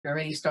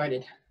Already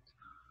started.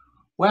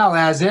 Well,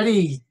 as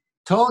Eddie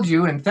told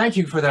you, and thank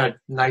you for that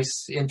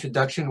nice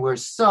introduction, we're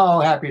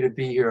so happy to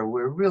be here.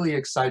 We're really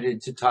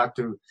excited to talk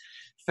to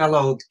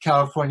fellow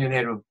California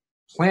Native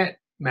plant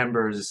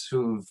members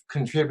who've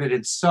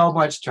contributed so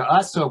much to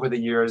us over the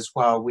years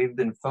while we've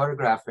been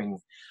photographing.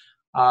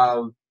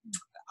 Uh,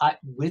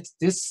 with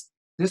this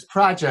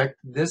project,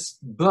 this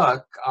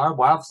book, our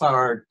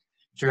wildflower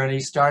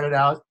journey started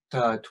out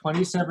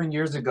 27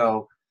 years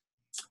ago.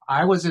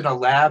 I was in a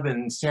lab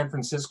in San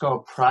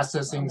Francisco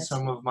processing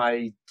some of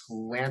my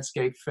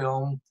landscape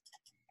film,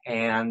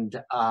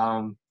 and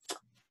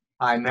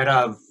I met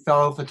a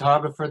fellow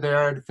photographer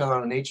there, a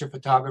fellow nature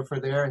photographer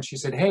there, and she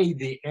said, hey,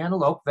 the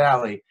Antelope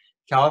Valley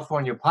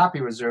California Poppy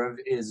Reserve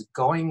is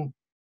going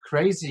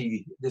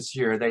crazy this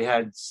year. They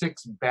had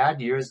 6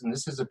 bad years, and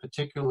this is a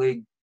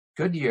particularly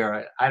good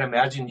year. I'd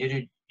imagine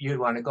you'd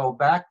want to go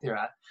back there.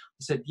 I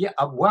said, yeah,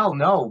 well,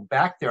 no,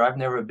 back there, I've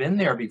never been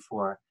there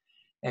before.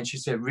 And she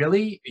said,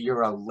 really?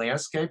 You're a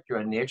landscape, you're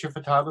a nature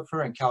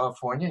photographer in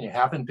California, and you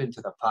haven't been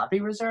to the Poppy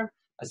Reserve?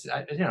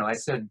 I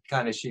said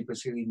kind of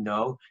sheepishly,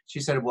 no. She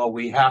said, well,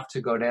 we have to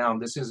go down.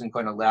 This isn't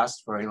going to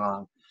last very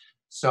long.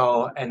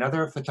 So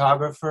another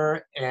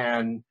photographer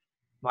and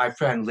my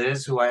friend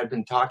Liz, who I had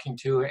been talking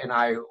to, and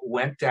I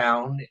went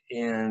down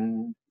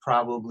in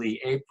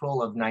probably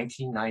April of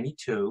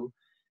 1992.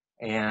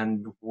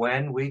 And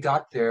when we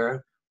got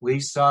there, we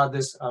saw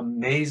this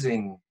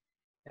amazing,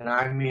 and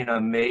I mean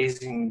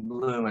amazing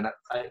bloom. And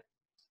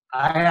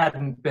I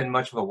hadn't been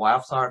much of a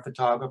wildflower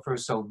photographer,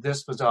 so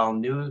this was all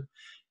new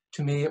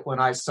to me. When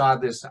I saw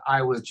this,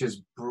 I was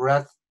just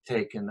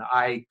breathtaking.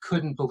 I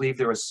couldn't believe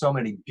there were so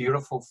many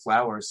beautiful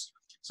flowers.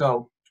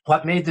 So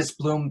what made this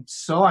bloom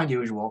so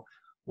unusual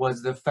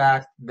was the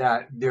fact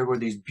that there were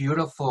these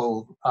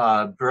beautiful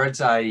bird's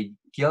eye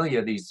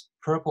gilia, these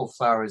purple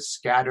flowers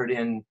scattered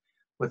in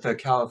with the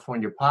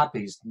California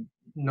poppies.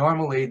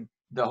 Normally,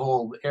 the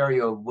whole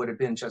area would have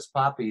been just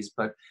poppies,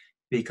 but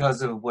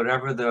because of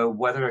whatever the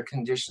weather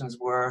conditions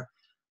were,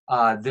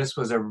 this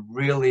was a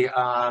really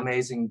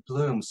amazing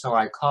bloom. So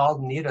I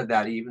called Nita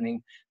that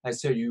evening. I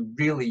said, you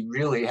really,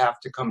 really have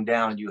to come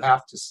down. You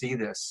have to see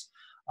this.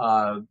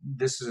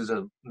 This is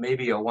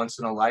maybe a once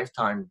in a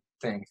lifetime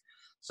thing.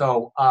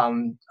 So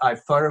I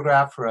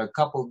photographed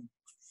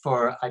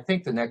for I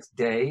think the next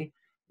day.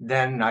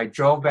 Then I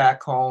drove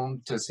back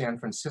home to San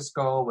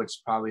Francisco, which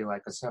is probably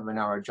like a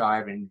 7-hour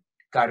drive, and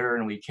got her,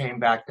 and we came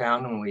back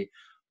down and we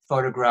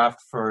photographed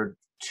for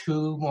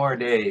 2 more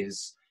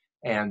days.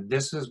 And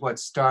this is what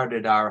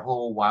started our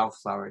whole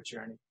wildflower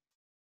journey.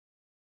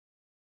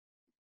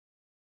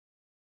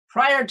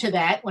 Prior to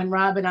that, when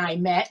Rob and I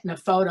met in a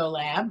photo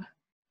lab,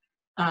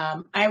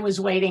 I was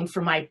waiting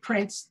for my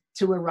prints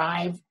to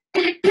arrive,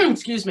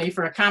 excuse me,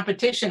 for a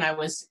competition I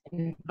was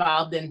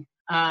involved in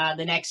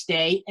the next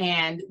day,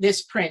 and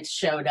this print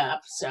showed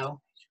up.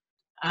 So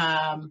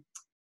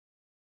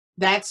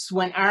that's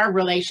when our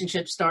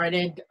relationship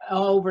started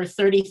over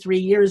 33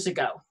 years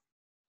ago.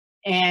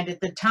 And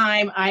at the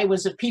time, I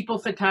was a people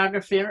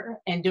photographer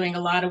and doing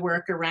a lot of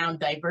work around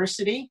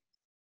diversity.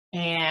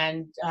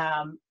 And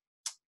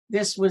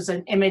this was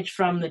an image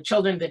from the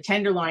Children of the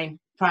Tenderloin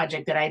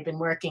project that I'd been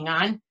working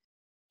on.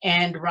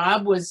 And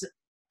Rob was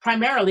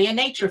primarily a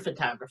nature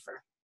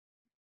photographer.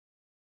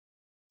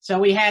 So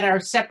we had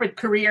our separate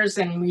careers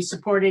and we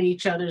supported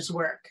each other's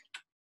work.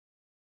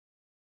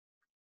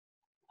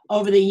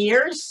 Over the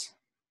years,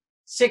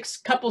 6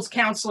 couples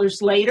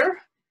counselors later,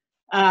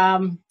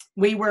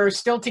 we were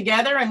still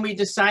together, and we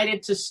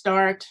decided to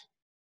start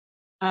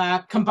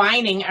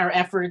combining our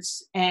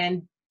efforts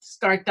and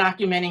start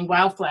documenting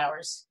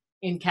wildflowers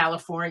in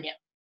California.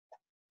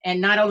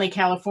 And not only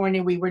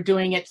California, we were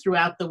doing it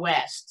throughout the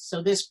West.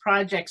 So this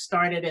project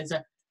started as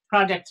a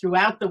project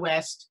throughout the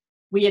West.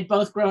 We had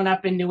both grown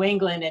up in New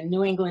England, and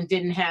New England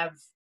didn't have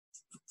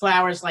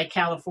flowers like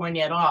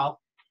California at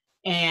all.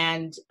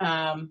 And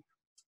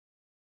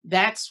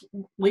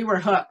we were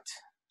hooked.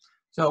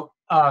 So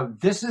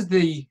this is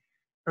the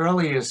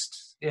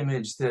earliest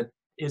image that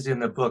is in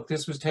the book.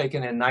 This was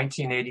taken in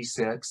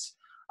 1986.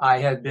 I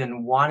had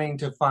been wanting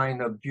to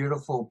find a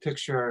beautiful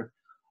picture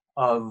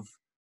of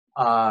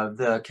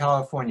the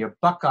California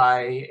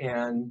buckeye,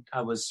 and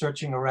I was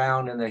searching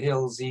around in the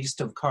hills east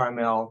of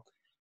Carmel.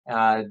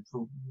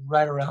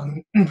 Right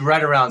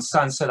around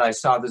sunset, I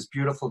saw this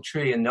beautiful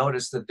tree and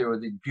noticed that there were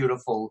the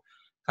beautiful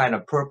kind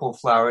of purple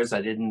flowers.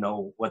 I didn't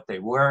know what they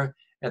were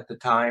at the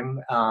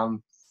time.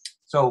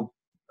 So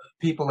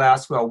people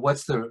ask, well,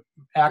 what's the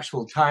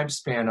actual time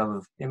span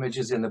of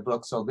images in the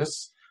book? So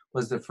this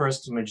was the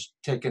first image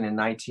taken in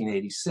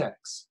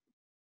 1986.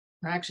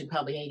 Or actually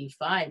probably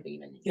 85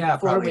 even. Yeah,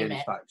 probably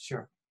 85,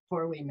 sure.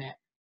 Before we met.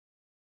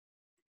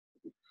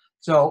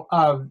 So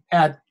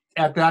at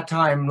that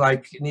time,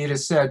 like Nita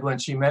said, when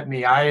she met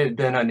me, I had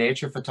been a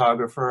nature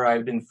photographer. I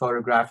had been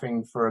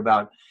photographing for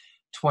about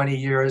 20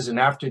 years. And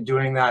after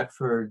doing that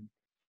for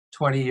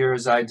 20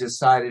 years, I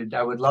decided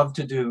I would love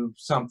to do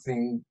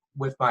something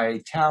with my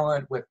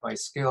talent, with my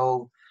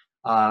skill,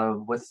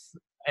 with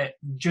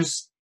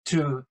just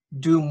to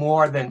do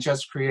more than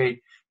just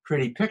create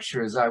pretty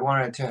pictures. I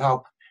wanted to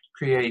help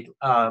create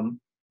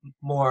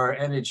more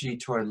energy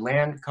toward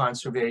land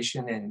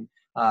conservation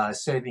and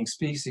saving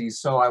species.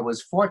 So I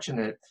was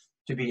fortunate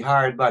to be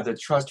hired by the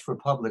Trust for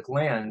Public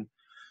Land,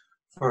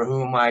 for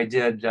whom I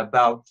did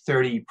about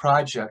 30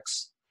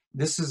 projects.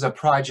 This is a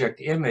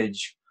project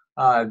image.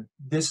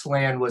 This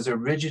land was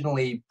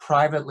originally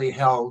privately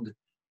held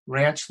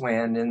ranch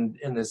land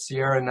in the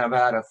Sierra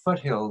Nevada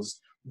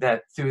foothills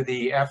that, through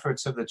the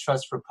efforts of the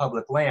Trust for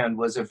Public Land,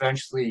 was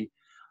eventually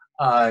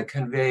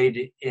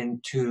conveyed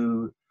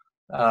into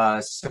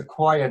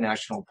Sequoia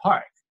National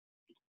Park.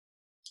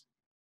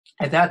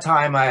 At that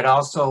time, I had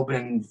also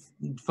been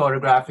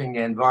photographing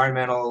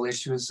environmental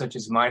issues such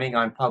as mining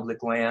on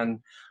public land.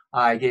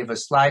 I gave a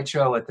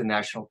slideshow at the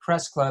National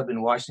Press Club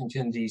in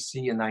Washington, D.C.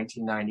 in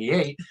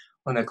 1998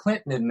 when the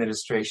Clinton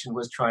administration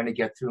was trying to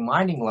get through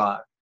mining law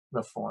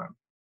reform.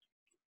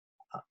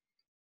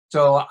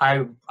 So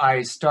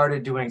I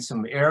started doing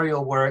some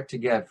aerial work to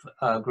get,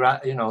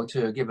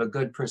 to give a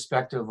good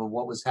perspective of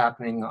what was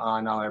happening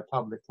on our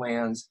public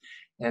lands.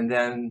 And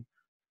then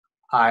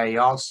I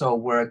also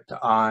worked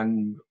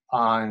on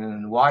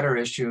water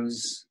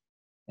issues.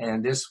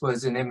 And this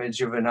was an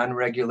image of an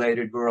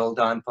unregulated rural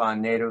dump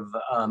on Native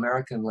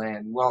American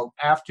land. Well,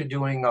 after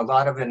doing a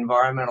lot of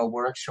environmental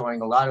work,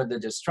 showing a lot of the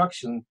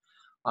destruction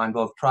on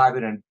both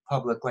private and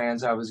public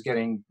lands, I was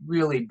getting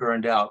really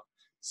burned out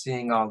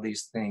seeing all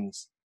these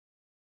things.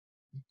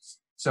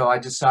 So I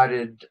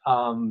decided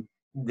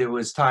there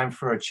was time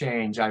for a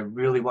change. I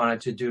really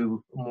wanted to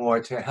do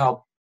more to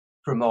help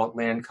promote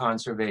land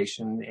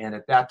conservation. And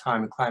at that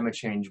time, climate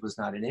change was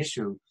not an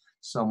issue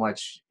so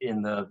much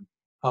in the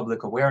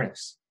public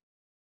awareness.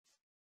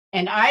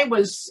 And I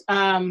was,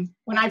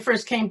 when I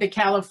first came to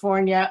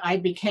California, I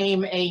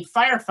became a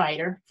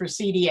firefighter for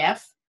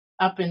CDF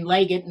up in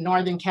Leggett,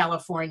 Northern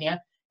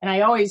California. And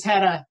I always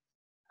had a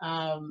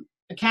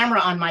camera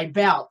on my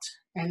belt.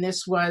 And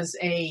this was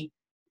a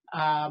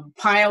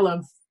pile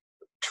of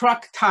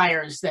truck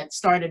tires that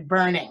started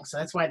burning. So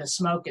that's why the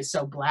smoke is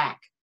so black.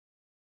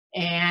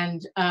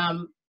 And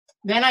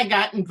then I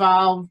got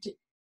involved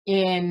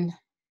in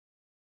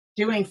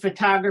doing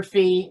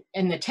photography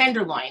in the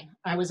Tenderloin.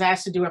 I was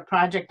asked to do a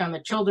project on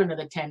the children of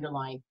the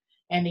Tenderloin.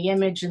 And the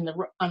image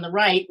on the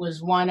right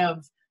was one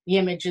of the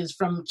images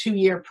from a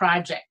 2-year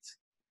project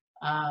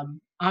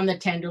on the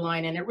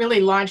Tenderloin. And it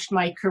really launched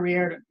my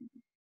career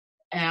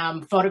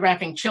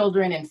photographing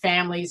children and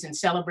families and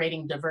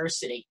celebrating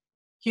diversity,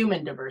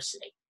 human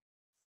diversity.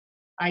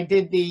 I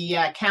did the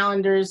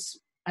calendars,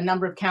 a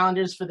number of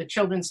calendars for the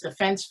Children's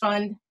Defense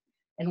Fund,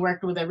 and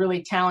worked with a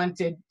really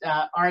talented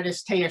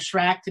artist, Taya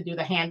Schrack, to do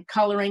the hand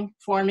coloring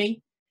for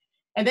me.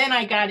 And then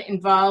I got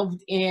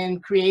involved in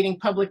creating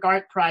public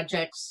art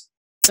projects,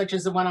 such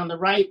as the one on the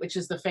right, which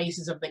is the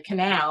Faces of the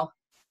Canal.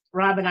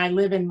 Rob and I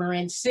live in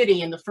Marin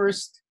City, and the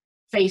first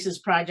Faces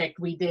project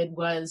we did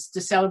was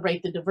to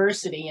celebrate the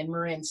diversity in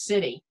Marin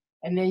City.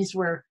 And these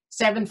were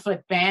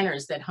 7-foot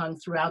banners that hung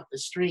throughout the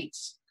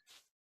streets.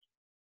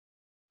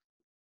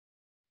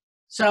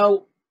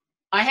 So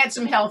I had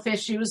some health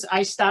issues.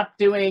 I stopped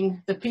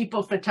doing the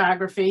people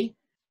photography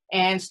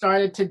and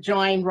started to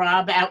join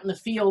Rob out in the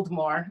field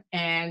more.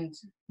 And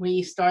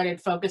we started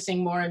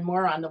focusing more and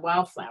more on the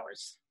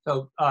wildflowers.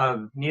 So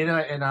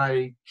Nita and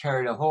I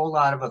carried a whole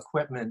lot of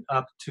equipment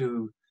up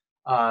to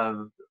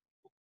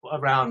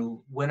around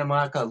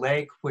Winnemucca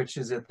Lake, which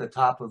is at the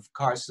top of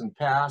Carson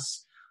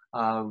Pass.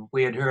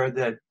 We had heard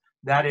that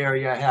that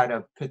area had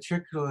a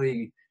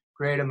particularly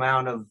great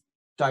amount of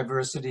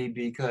diversity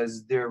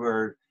because there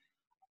were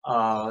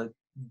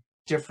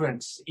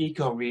different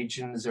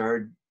ecoregions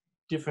or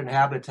different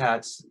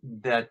habitats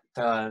that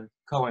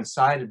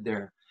coincided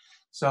there.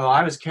 So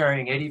I was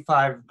carrying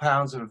 85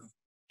 pounds of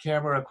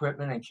camera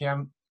equipment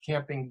and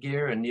camping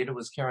gear, and Nita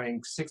was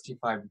carrying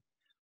 65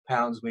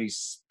 pounds. We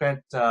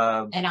spent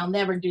and I'll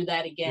never do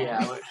that again.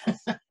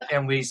 Yeah,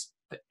 and we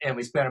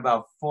spent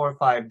about 4 or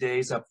 5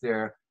 days up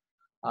there,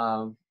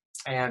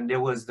 and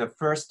it was the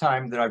first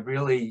time that I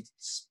really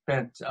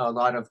spent a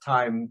lot of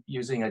time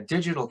using a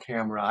digital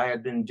camera. I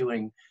had been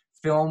doing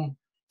film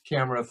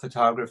camera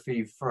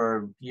photography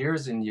for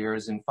years and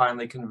years, and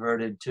finally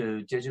converted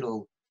to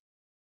digital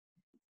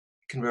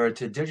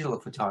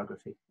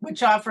photography,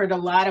 which offered a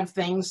lot of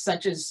things,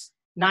 such as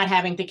not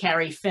having to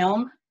carry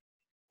film,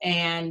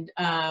 and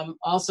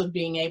also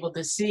being able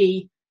to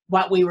see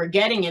what we were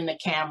getting in the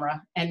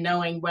camera and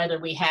knowing whether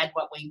we had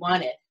what we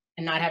wanted,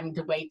 and not having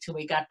to wait till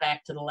we got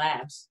back to the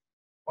labs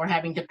or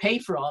having to pay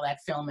for all that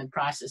film and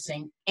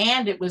processing.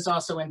 And it was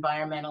also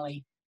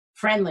environmentally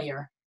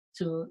friendlier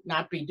to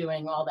not be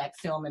doing all that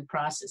film and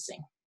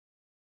processing.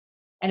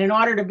 And in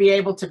order to be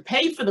able to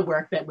pay for the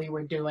work that we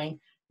were doing,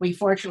 we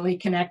fortunately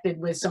connected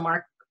with some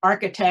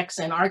architects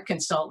and art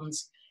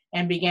consultants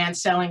and began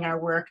selling our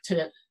work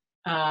to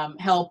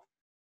help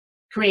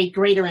create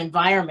greater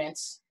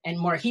environments and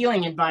more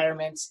healing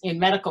environments in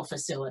medical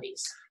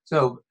facilities.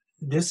 So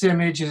this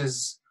image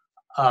is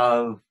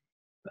of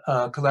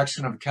a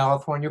collection of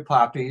California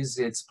poppies.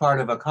 It's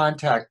part of a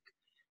contact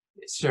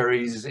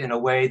series in a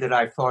way that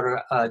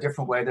a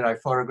different way that I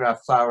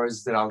photograph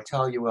flowers that I'll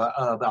tell you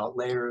about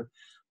later.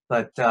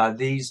 But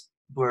these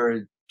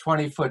were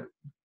 20-foot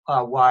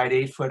wide,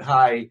 8-foot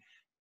high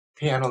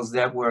panels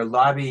that were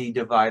lobby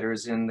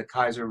dividers in the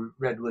Kaiser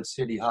Redwood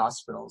City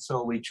Hospital.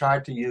 So we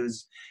tried to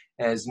use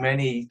as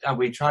many,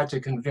 we tried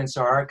to convince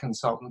our art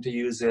consultant to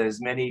use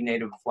as many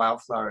native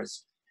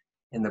wildflowers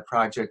in the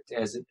project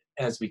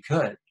as we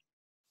could.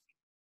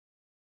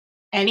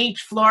 And each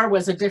floor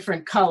was a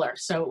different color,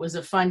 so it was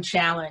a fun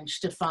challenge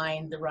to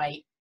find the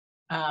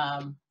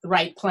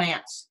right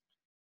plants.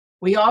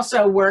 We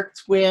also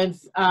worked with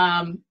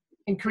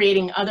in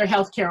creating other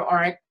healthcare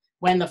art.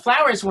 When the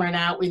flowers weren't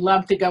out, we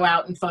loved to go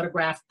out and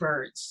photograph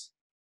birds.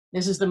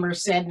 This is the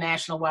Merced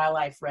National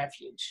Wildlife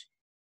Refuge.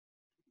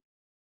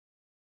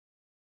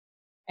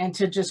 And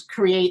to just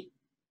create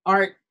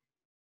art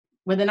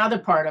with another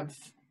part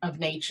of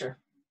nature.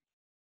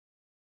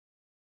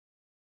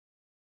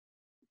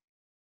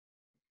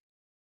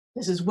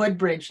 This is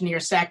Woodbridge near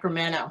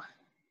Sacramento.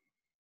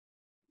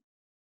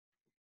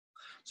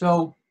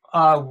 So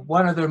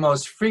one of the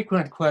most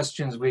frequent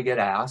questions we get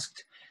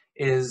asked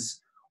is,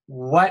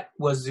 what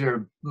was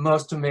your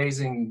most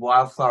amazing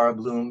wildflower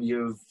bloom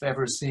you've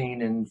ever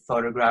seen in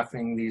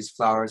photographing these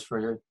flowers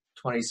for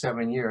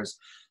 27 years?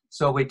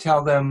 So we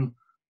tell them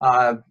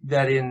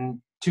that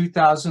in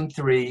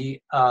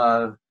 2003,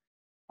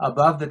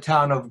 above the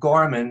town of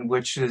Gorman,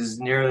 which is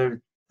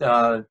near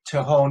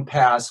Tejon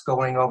Pass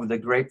going over the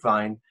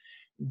Grapevine,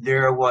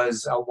 there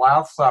was a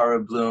wildflower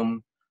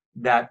bloom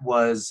that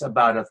was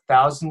about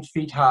 1,000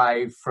 feet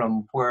high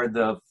from where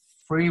the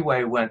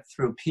freeway went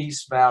through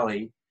Peace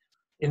Valley,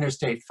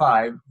 Interstate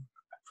 5,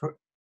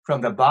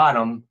 from the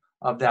bottom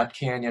of that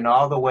canyon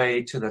all the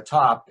way to the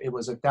top. It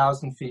was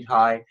 1,000 feet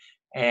high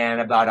and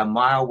about a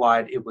mile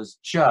wide. It was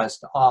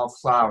just all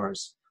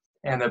flowers.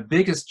 And the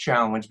biggest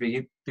challenge,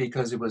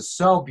 because it was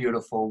so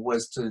beautiful,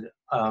 was to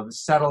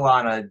settle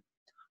on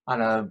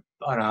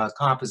a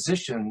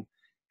composition,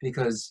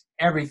 because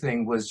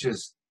everything was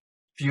just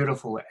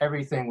beautiful.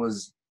 Everything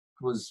was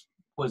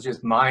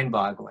just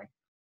mind-boggling.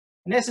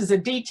 And this is a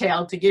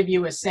detail to give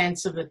you a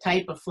sense of the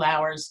type of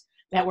flowers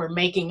that were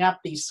making up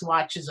these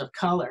swatches of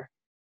color.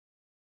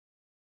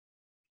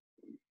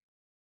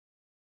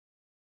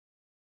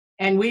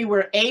 And we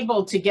were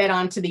able to get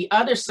onto the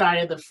other side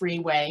of the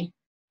freeway.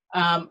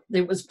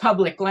 There was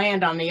public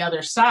land on the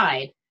other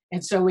side.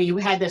 And so we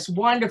had this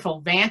wonderful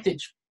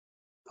vantage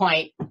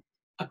point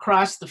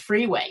across the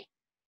freeway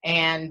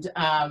and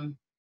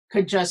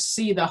could just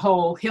see the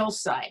whole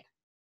hillside.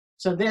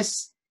 So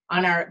this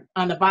on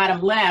the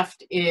bottom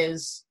left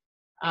is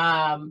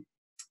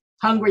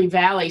Hungry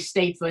Valley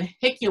State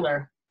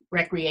Vehicular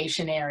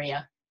Recreation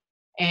Area.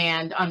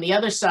 And on the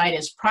other side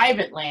is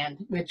private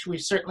land, which we're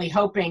certainly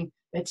hoping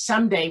that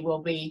someday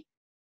will be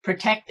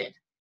protected.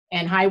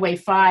 And Highway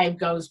 5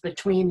 goes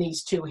between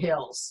these two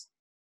hills.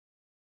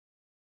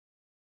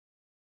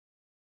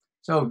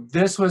 So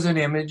this was an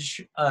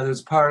image that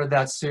was part of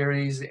that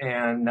series,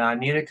 and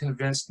Nita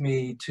convinced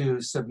me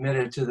to submit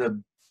it to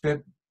the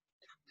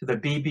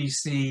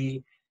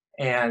BBC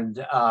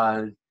and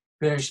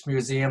British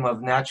Museum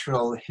of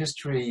Natural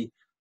History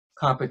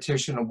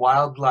competition,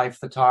 Wildlife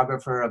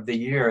Photographer of the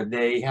Year.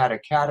 They had a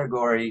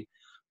category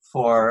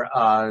for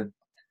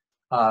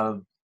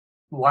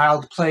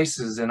wild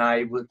places, and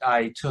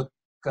I took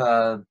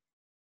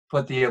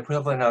put the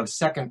equivalent of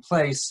second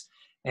place,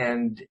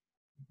 and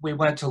we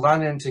went to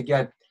London to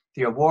get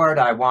the award.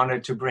 I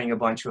wanted to bring a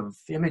bunch of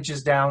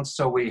images down,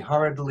 so we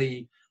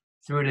hurriedly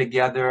threw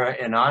together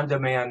an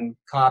on-demand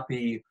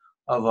copy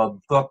of a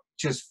book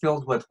just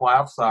filled with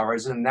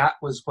wildflowers, and that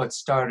was what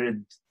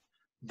started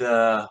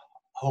the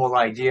whole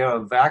idea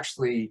of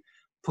actually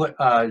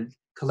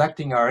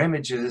collecting our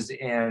images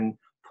and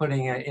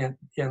putting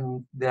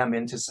them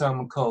into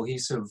some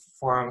cohesive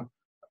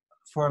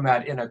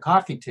format in a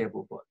coffee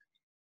table book.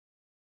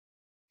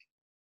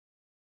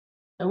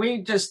 So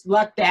we just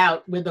lucked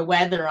out with the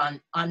weather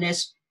on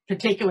this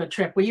particular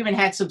trip. We even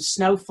had some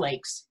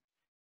snowflakes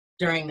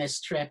during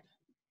this trip.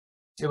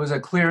 It was a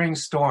clearing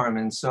storm,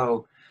 and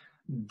so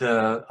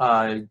the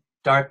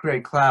dark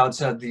gray clouds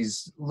had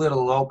these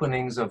little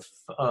openings of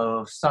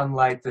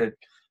sunlight that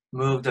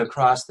moved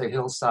across the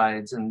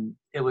hillsides, and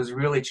it was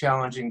really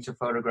challenging to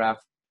photograph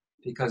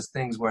because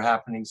things were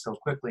happening so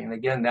quickly. And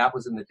again, that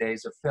was in the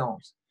days of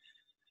films.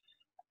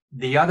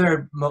 The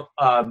other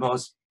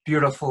most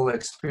beautiful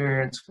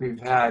experience we've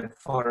had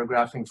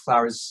photographing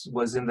flowers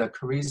was in the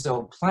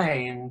Carrizo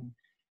Plain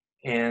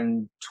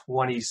in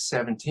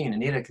 2017.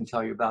 Anita can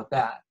tell you about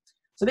that.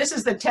 So this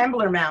is the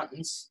Tembler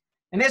Mountains,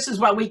 and this is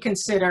what we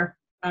consider,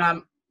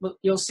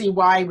 you'll see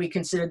why we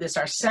consider this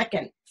our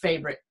second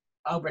favorite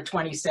over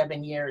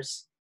 27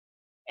 years.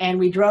 And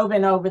we drove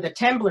in over the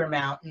Tembler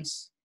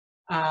Mountains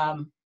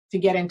to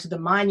get into the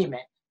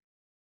monument.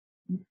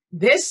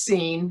 This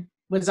scene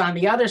was on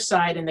the other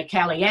side in the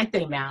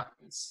Caliente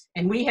Mountains,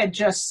 and we had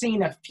just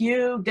seen a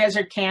few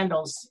desert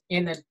candles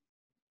in the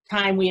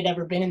time we had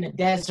ever been in the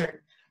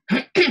desert.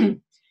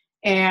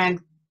 And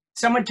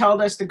someone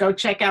told us to go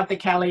check out the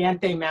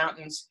Caliente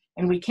Mountains,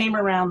 and we came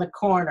around the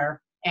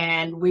corner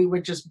and we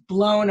were just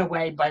blown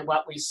away by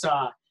what we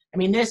saw. I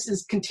mean, this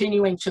is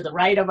continuing to the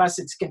right of us,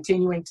 it's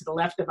continuing to the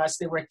left of us.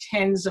 There were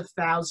tens of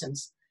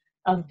thousands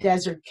of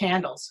desert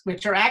candles,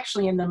 which are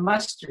actually in the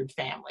mustard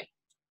family.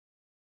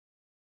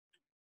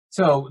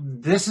 So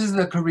this is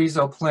the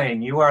Carrizo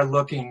Plain. You are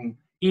looking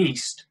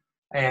east,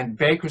 and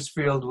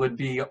Bakersfield would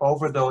be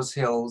over those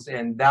hills,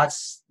 and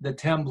that's the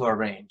Temblor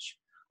Range.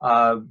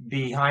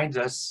 Behind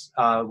us,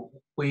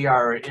 we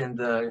are in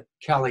the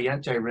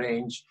Caliente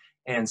Range,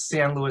 and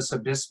San Luis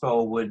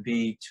Obispo would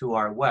be to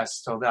our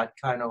west. So that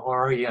kind of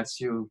orients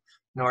you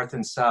north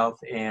and south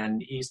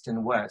and east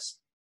and west.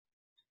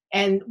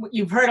 And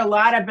you've heard a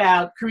lot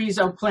about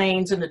Carrizo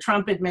Plains and the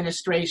Trump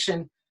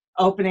administration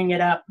opening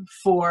it up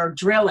for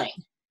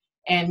drilling.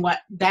 And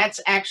that's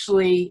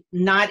actually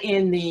not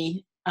in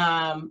the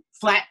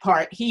flat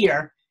part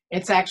here.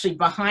 It's actually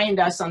behind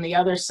us on the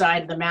other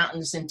side of the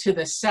mountains and to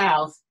the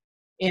south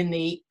in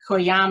the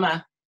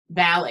Coyama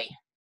Valley.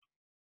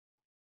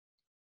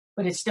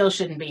 But it still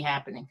shouldn't be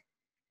happening.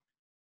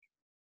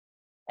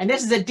 And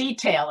this is a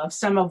detail of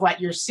some of what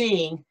you're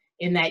seeing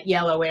in that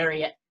yellow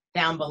area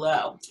down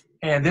below.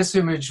 And this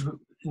image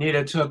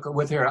Nita took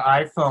with her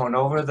iPhone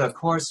over the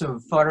course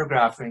of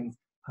photographing.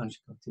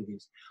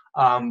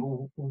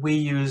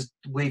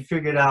 We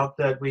figured out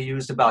that we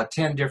used about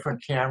 10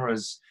 different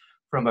cameras,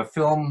 from a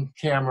film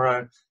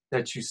camera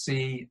that you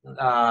see,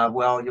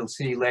 well, you'll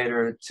see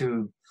later,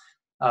 to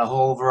a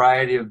whole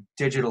variety of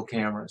digital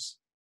cameras.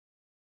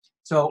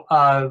 So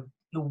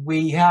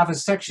we have a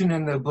section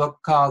in the book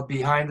called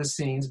Behind the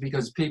Scenes,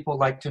 because people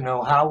like to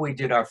know how we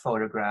did our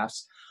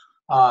photographs.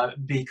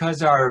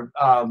 Because our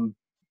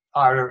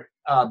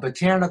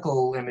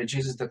botanical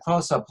images, the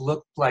close-up,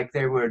 looked like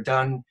they were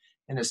done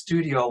in a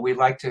studio, we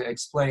like to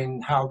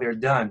explain how they're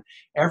done.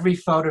 Every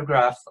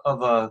photograph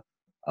of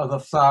a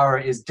flower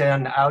is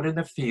done out in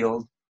the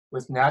field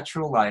with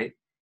natural light,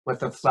 with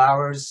the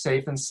flowers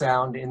safe and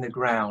sound in the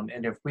ground.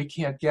 And if we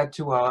can't get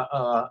to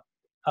a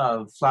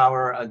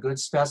flower, a good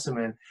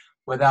specimen,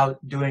 without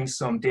doing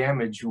some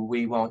damage,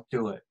 we won't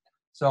do it.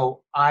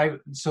 So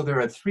there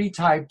are three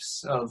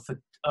types of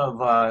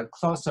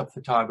close-up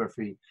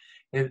photography.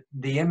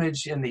 The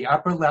image in the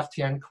upper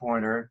left-hand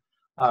corner,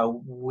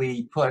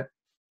 we put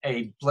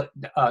a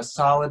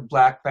solid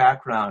black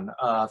background,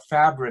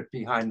 fabric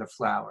behind the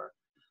flower.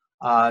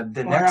 Or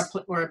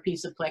a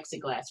piece of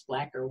plexiglass,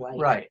 black or white.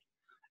 Right.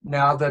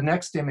 Now the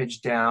next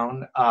image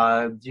down,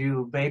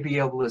 you may be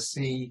able to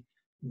see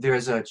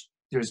there's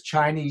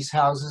Chinese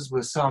houses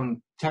with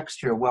some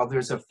texture. Well,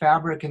 there's a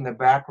fabric in the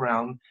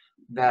background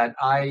that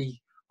I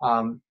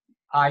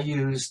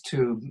use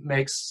to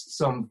make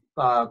some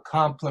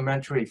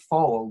complementary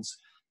folds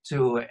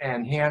to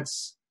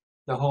enhance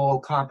the whole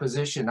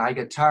composition. I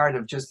get tired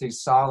of just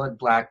these solid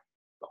black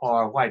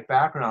or white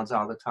backgrounds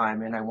all the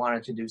time, and I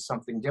wanted to do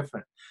something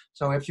different.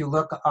 So if you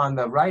look on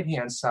the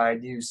right-hand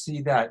side, you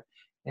see that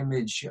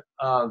image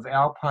of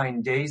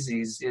alpine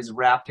daisies is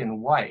wrapped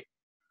in white.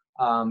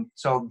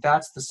 So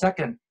that's the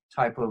second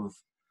type of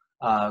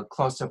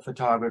close-up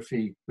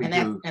photography we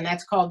do. And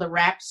that's called the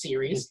wrap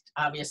series,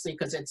 obviously,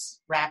 because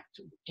it's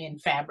wrapped in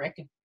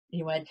fabric.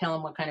 You want to tell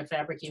them what kind of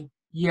fabric you...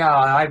 Yeah,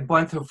 I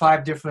went through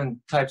 5 different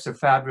types of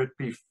fabric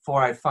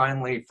before I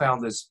finally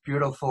found this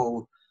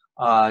beautiful,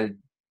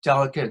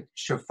 delicate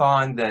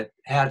chiffon that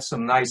had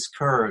some nice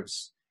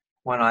curves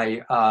when I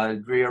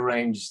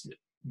rearranged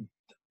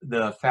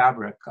the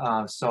fabric.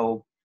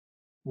 So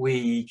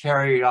we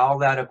carried all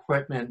that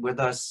equipment with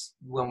us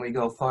when we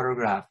go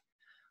photograph.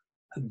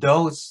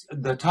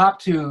 The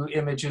top 2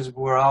 images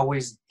were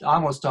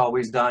almost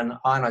always done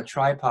on a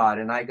tripod,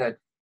 and I got,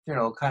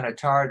 kind of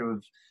tired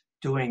of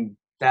doing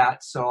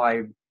that, so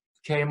I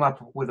came up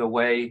with a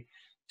way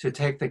to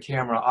take the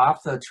camera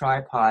off the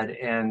tripod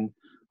and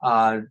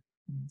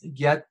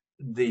get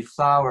the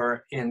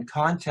flower in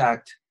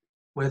contact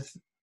with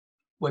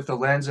the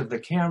lens of the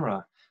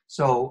camera.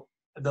 So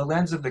the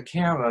lens of the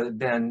camera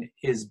then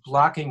is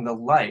blocking the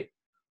light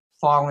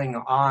falling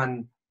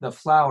on the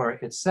flower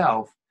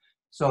itself.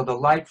 So the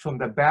light from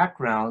the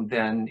background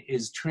then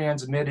is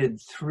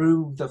transmitted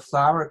through the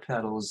flower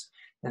petals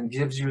and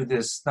gives you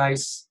this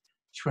nice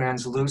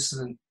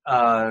translucent,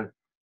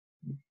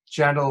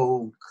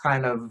 gentle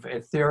kind of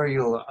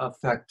ethereal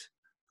effect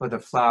for the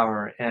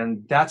flower.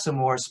 And that's a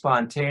more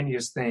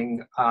spontaneous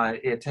thing.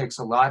 It takes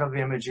a lot of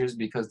images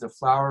because the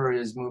flower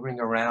is moving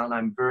around.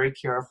 I'm very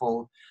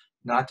careful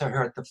not to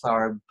hurt the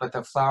flower, but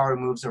the flower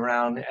moves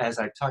around as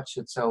I touch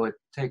it, so it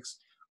takes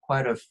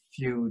quite a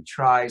few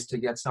tries to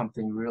get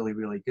something really,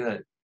 really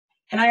good.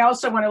 And I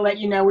also want to let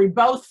you know, we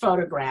both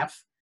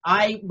photograph.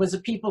 I was a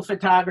people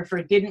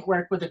photographer, didn't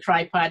work with a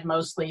tripod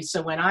mostly,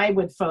 so when I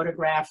would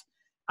photograph,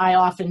 I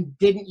often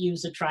didn't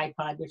use a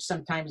tripod, which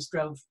sometimes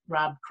drove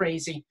Rob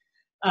crazy.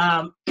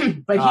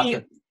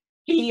 But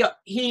he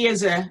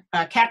is a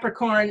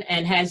Capricorn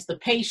and has the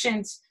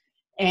patience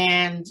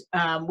and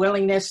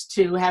willingness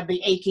to have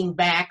the aching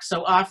back.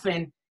 So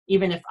often,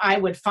 even if I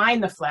would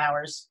find the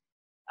flowers,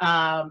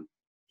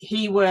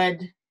 he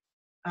would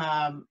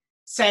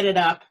set it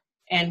up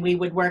and we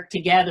would work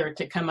together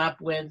to come up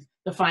with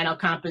the final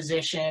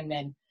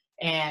composition,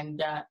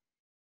 and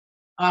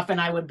often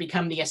I would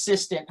become the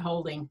assistant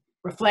holding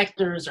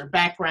reflectors or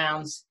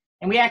backgrounds,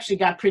 and we actually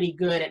got pretty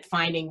good at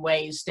finding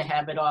ways to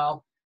have it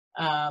all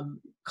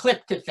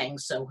clip to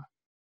things, so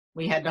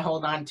we had to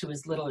hold on to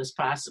as little as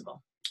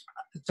possible.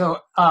 So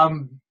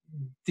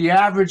the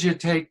average it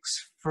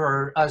takes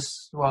for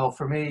us, well,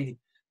 for me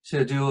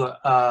to do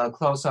a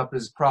close-up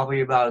is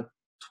probably about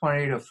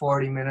 20 to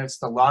 40 minutes.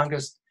 The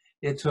longest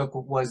it took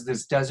was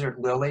this desert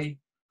lily.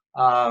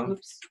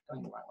 Oops,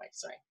 going the wrong way,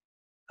 sorry.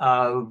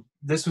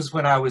 This was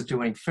when I was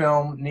doing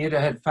film. Nita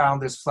had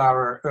found this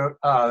flower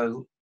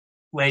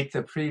late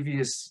the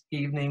previous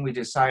evening. We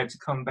decided to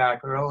come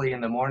back early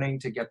in the morning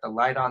to get the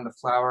light on the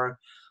flower.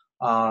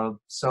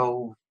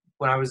 So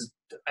when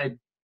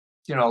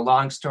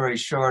long story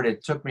short,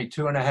 it took me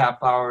 2.5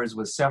 hours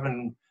with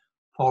 7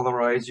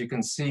 Polaroids. You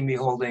can see me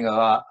holding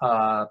a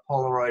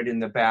Polaroid in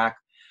the back.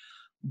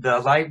 The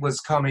light was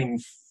coming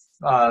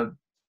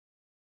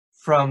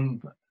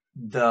from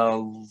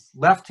the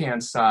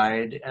left-hand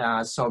side,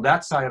 so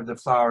that side of the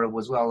flower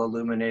was well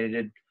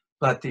illuminated,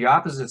 but the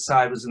opposite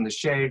side was in the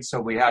shade,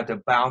 so we had to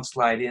bounce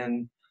light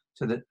in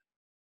to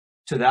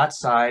that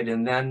side,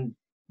 and then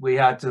we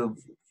had to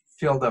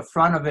fill the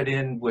front of it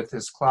in with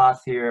this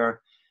cloth here,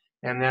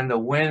 and then the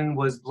wind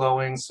was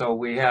blowing, so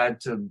we had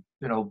to,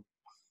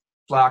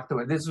 block the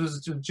wind. This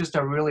was just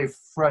a really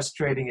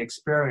frustrating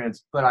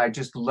experience, but I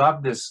just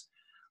love this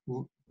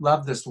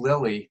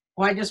lily.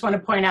 Well, I just want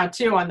to point out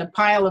too, on the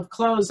pile of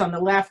clothes on the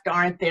left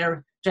aren't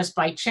there just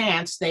by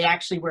chance. They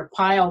actually were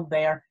piled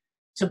there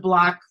to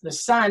block the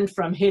sun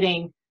from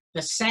hitting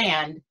the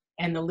sand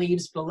and the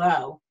leaves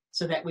below,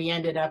 so that we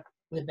ended up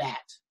with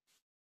that.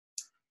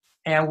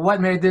 And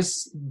what made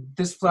this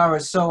flower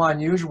so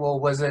unusual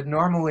was that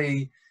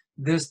normally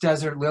this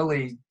desert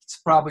lily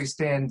probably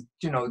stands,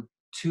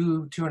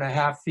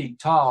 2.5 feet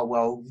tall.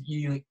 Well,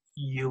 you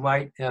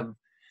might have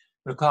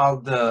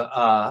recalled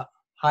the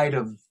height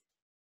of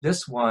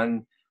this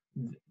one.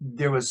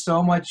 There was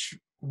so much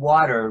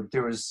water,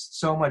 there was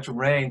so much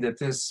rain that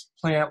this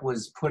plant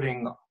was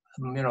putting,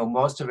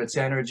 most of its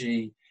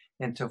energy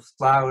into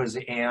flowers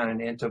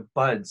and into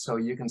buds. So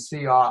you can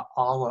see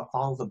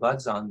all the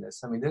buds on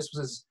this. I mean, this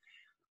was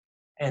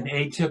an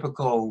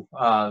atypical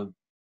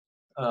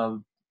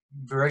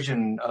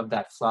version of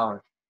that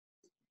flower.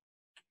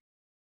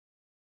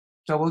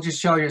 So we'll just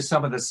show you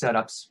some of the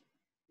setups.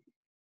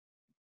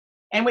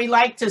 And we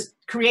like to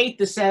create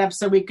the setup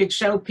so we could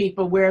show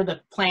people where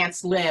the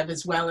plants live,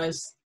 as well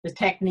as the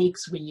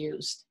techniques we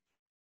used.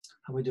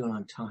 How are we doing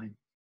on time?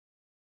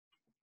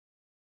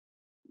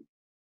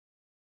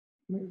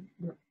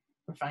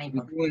 We're fine.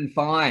 We're doing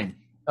fine.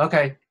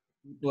 Okay.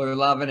 People are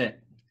loving it.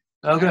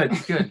 Oh, good,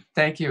 good.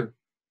 Thank you.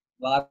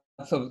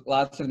 Lots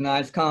of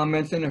nice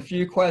comments and a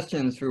few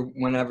questions for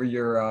whenever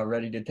you're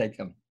ready to take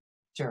them.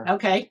 Sure.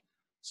 Okay.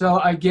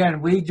 So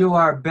again, we do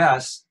our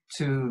best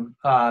to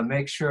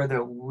make sure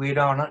that we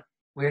don't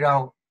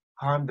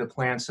harm the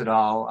plants at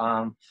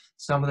all.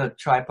 Some of the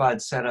tripod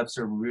setups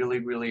are really,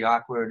 really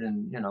awkward,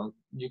 and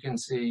you can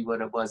see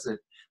what it was that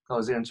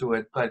goes into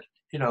it. But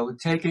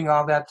taking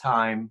all that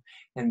time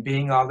and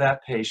being all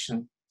that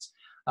patient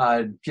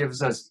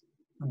gives us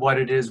what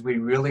it is we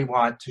really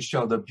want to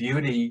show, the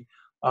beauty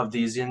of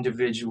these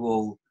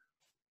individual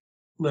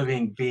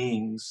living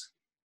beings.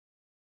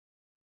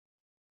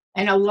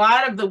 And a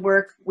lot of the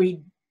work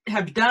we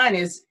have done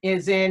is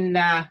in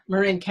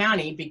Marin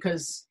County,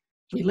 because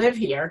we live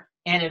here,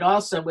 and it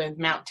also with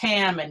Mount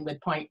Tam and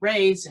with Point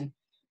Reyes and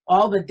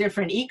all the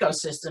different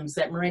ecosystems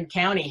that Marin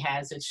County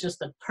has. It's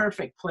just a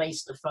perfect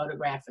place to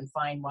photograph and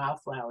find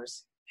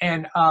wildflowers.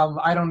 And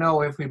I don't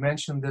know if we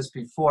mentioned this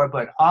before,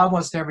 but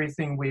almost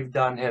everything we've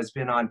done has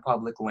been on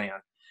public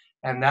land.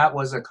 And that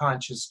was a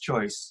conscious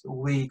choice.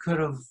 We could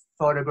have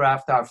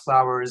photographed our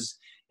flowers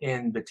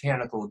in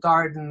botanical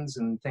gardens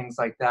and things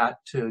like that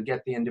to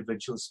get the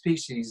individual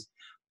species,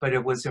 but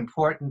it was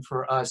important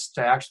for us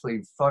to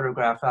actually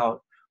photograph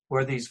out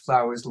where these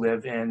flowers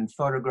live and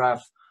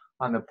photograph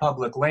on the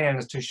public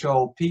lands to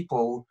show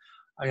people,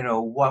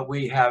 what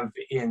we have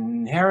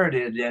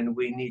inherited and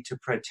we need to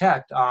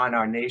protect on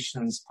our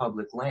nation's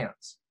public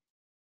lands.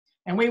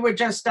 And we were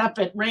just up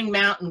at Ring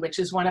Mountain, which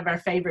is one of our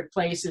favorite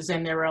places,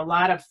 and there were a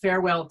lot of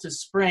farewell to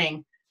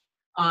spring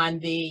on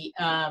the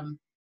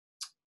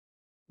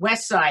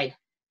west side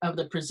of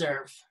the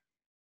preserve.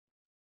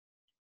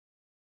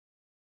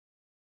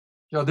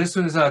 So this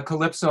was a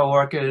Calypso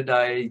orchid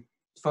I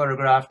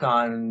photographed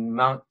on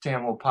Mount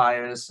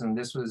Tamalpais, and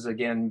this was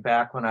again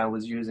back when I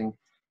was using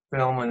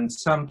film, and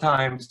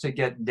sometimes to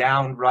get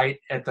down right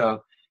at the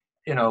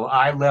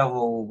eye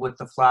level with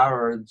the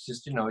flower, it's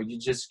just you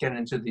just get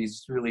into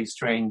these really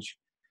strange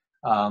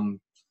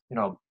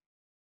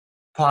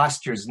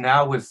postures.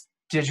 Now with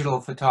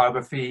digital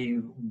photography,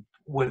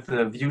 with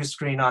the view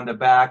screen on the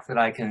back that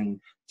I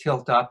can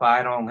tilt up,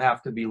 I don't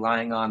have to be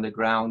lying on the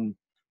ground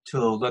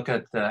to look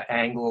at the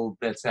angle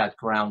that's at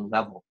ground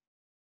level.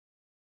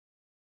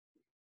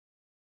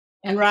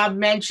 And Rob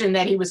mentioned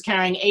that he was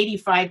carrying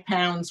 85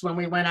 pounds when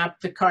we went up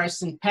to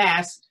Carson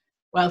Pass.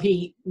 Well,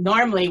 he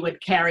normally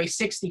would carry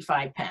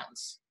 65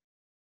 pounds.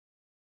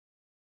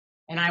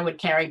 And I would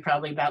carry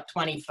probably about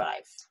 25.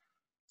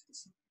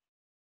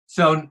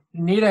 So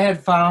Nita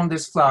had found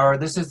this flower.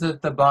 This is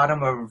at the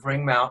bottom of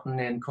Ring Mountain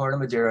in Corte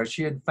Madera.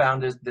 She had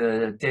found it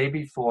the day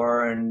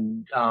before,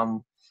 and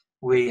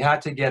we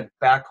had to get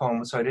back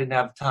home, so I didn't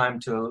have time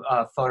to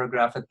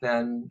photograph it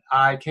then.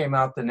 I came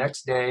out the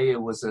next day.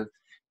 It was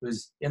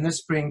in the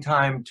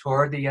springtime,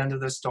 toward the end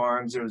of the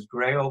storms. It was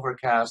gray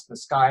overcast. The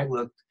sky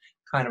looked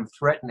kind of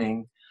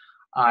threatening.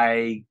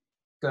 I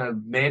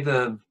made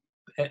the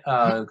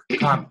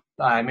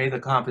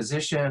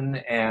composition,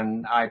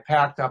 and I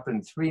packed up,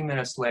 and 3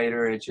 minutes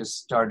later it just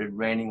started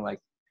raining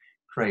like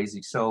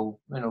crazy. So,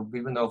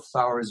 even though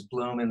flowers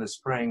bloom in the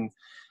spring,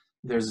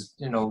 there's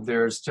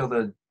still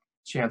the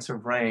chance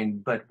of rain.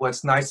 But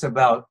what's nice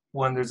about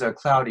when there's a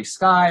cloudy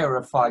sky or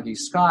a foggy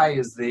sky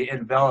is the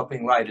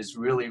enveloping light is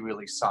really,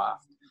 really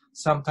soft.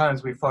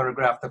 Sometimes we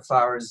photograph the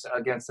flowers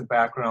against the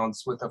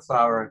backgrounds with the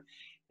flower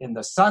in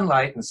the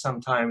sunlight, and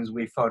sometimes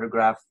we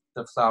photograph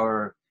the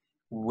flower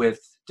with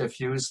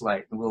diffuse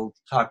light, and we'll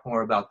talk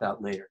more about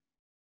that later.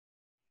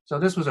 So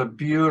this was a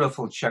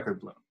beautiful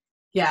checkered bloom.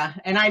 Yeah,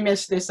 and I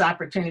missed this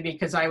opportunity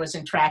because I was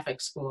in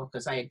traffic school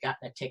because I had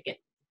gotten a ticket.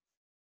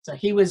 So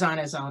he was on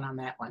his own on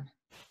that one.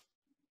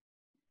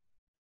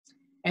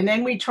 And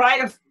then we try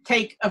to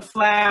take a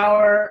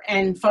flower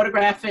and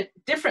photograph it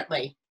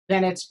differently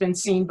than it's been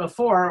seen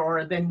before,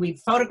 or than we've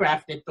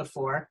photographed it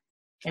before,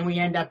 and we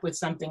end up with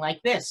something like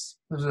this.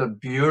 This is a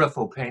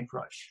beautiful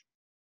paintbrush.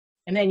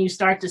 And then you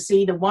start to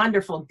see the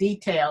wonderful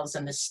details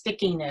and the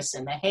stickiness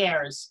and the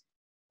hairs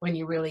when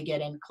you really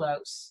get in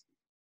close.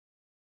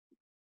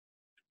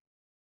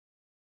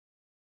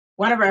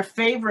 One of our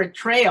favorite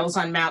trails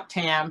on Mount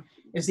Tam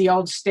is the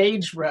old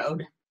stage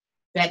road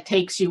that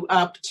takes you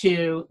up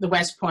to the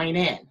West Point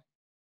Inn.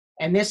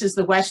 And this is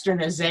the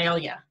Western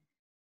Azalea.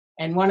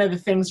 And one of the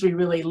things we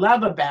really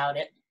love about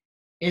it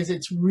is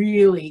it's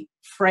really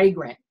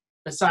fragrant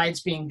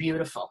besides being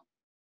beautiful.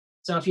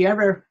 So if you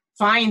ever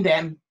find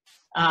them,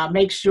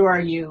 make sure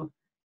you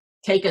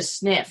take a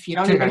sniff. You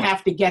don't even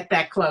have to get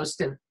that close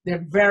to.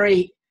 They're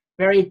very,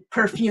 very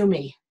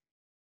perfumey.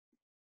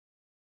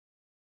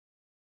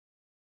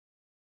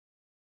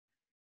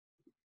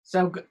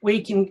 So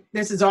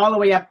this is all the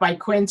way up by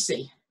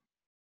Quincy.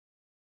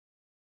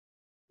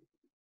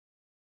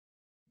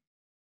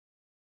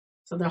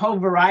 So the whole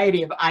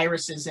variety of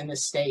irises in the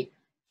state.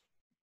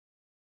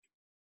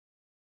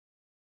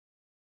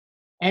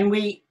 And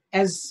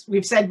as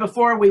we've said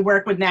before, we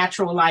work with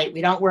natural light.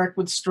 We don't work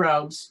with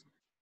strobes.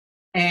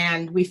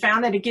 And we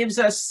found that it gives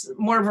us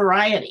more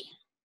variety.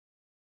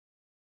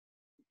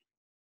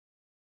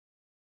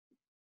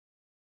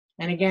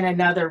 And again,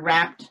 another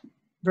wrapped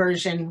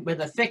version with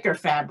a thicker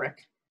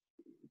fabric.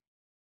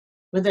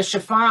 With a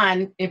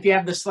chiffon, if you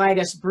have the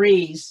slightest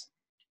breeze,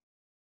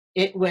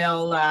 it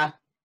will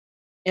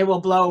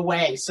blow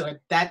away. So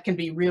that can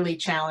be really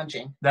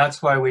challenging.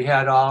 That's why we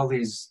had all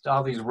these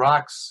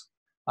rocks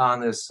on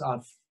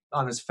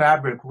this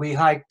fabric. We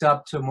hiked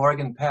up to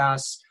Morgan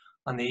Pass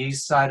on the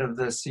east side of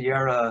the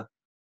Sierra,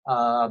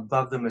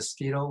 above the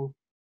Mosquito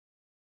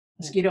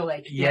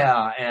Lake.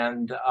 Yeah,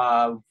 and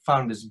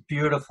found this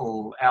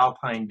beautiful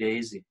alpine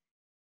daisy.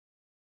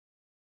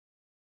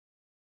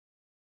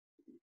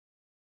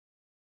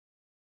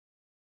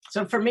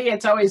 So for me,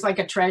 it's always like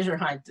a treasure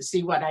hunt to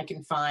see what I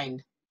can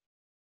find.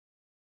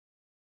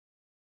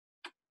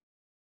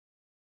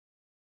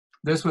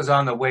 This was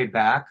on the way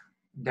back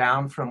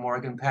down from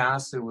Morgan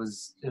Pass. It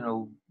was,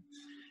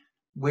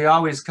 we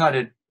always cut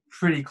it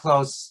pretty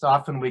close.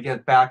 Often we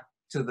get back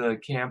to the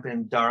camp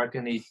in dark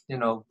and eat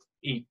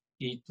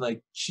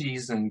like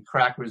cheese and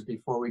crackers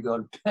before we go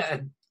to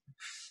bed.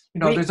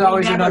 There's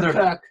always another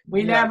cook.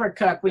 We never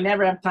cook. We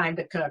never have time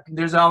to cook.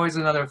 There's always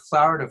another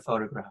flower to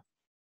photograph.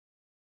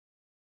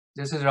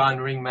 This is on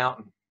Ring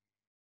Mountain.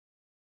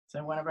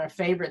 So one of our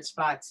favorite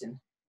spots in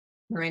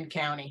Marin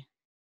County.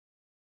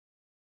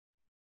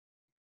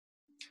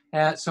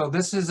 So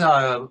this is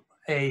a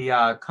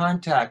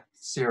contact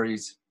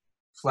series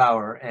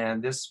flower,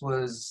 and this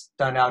was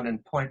done out in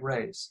Point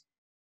Reyes.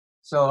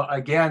 So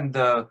again,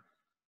 the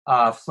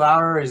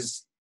flower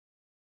is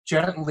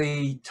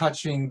gently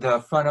touching the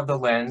front of the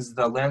lens.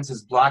 The lens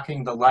is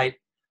blocking the light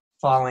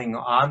falling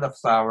on the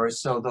flower,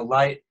 so the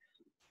light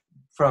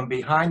from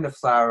behind the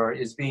flower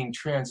is being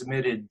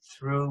transmitted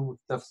through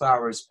the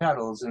flower's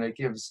petals, and it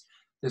gives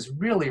this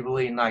really,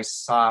 really nice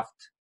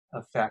soft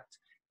effect.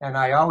 And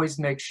I always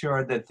make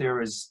sure that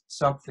there is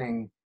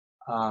something,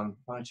 why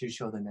don't you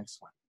show the next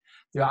one?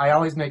 Yeah, I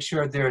always make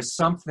sure there's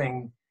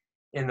something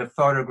in the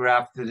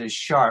photograph that is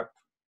sharp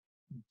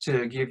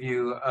to give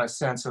you a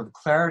sense of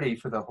clarity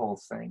for the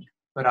whole thing.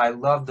 But I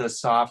love the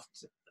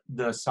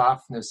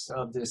softness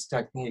of this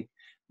technique.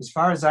 As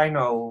far as I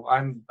know,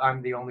 I'm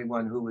the only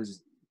one who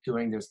is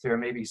doing this. There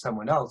may be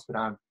someone else, but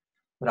I'm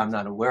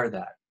not aware of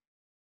that.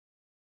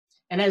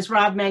 And as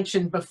Rob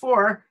mentioned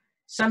before,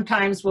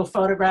 sometimes we'll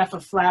photograph a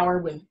flower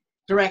with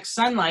direct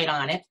sunlight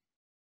on it,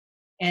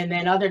 And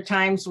then other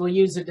times we'll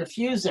use a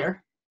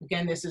diffuser.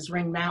 Again, this is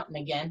Ring Mountain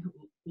again,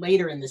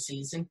 later in the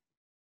season.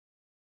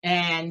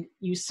 And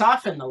you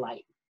soften the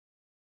light.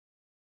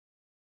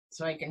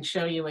 So I can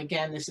show you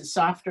again, this is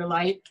softer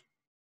light.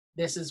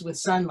 This is with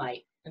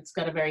sunlight. It's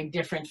got a very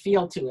different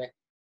feel to it.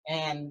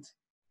 And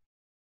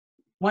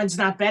one's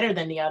not better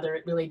than the other.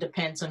 It really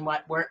depends on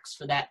what works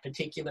for that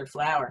particular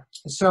flower.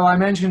 So I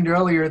mentioned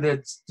earlier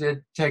that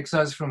it takes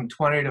us from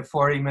 20 to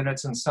 40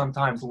 minutes and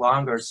sometimes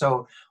longer.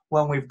 So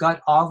when we've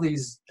got all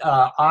these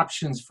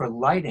options for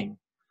lighting,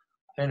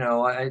 you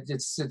know,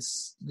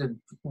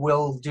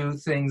 we'll do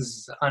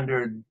things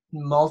under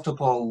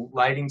multiple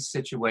lighting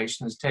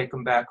situations, take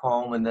them back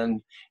home and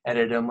then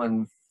edit them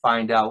and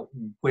find out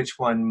which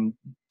one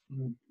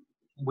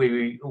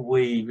we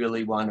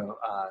really want to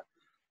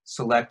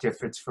select,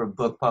 if it's for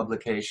book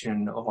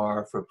publication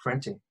or for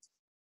printing.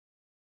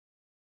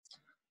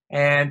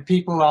 And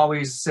people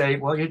always say,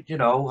 well, you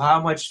know, how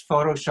much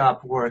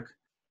Photoshop work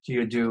do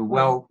you do?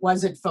 Well,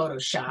 was it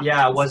Photoshop?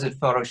 Yeah, was it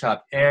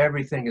Photoshop?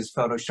 Everything is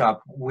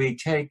Photoshop. We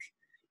take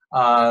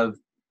raw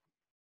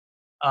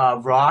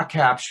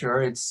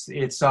capture.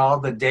 It's all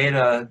the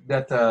data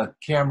that the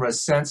camera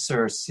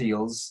sensor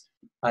sees.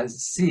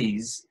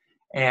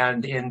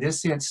 And in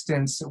this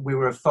instance, we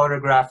were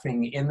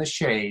photographing in the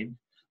shade.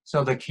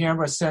 So the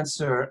camera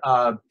sensor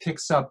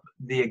picks up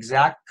the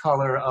exact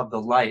color of the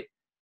light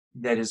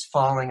that is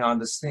falling on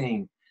the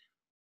scene.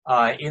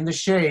 In the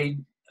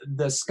shade,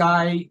 the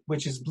sky,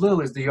 which is blue,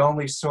 is the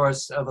only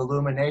source of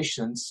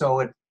illumination. So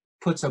it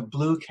puts a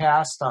blue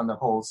cast on the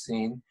whole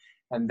scene,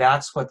 and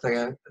that's what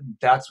the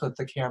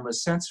camera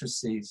sensor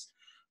sees.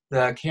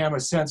 The camera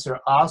sensor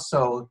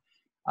also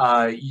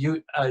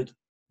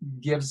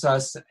gives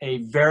us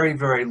a very,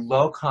 very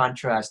low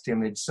contrast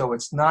image. So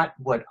it's not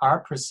what our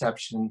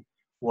perception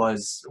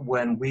was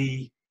when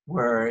we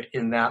were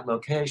in that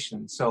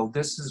location. So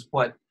this is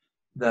what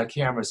the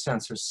camera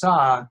sensor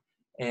saw,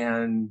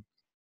 and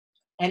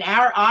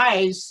our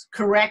eyes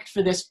correct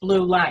for this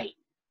blue light.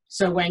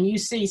 So when you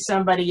see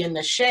somebody in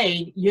the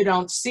shade, you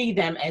don't see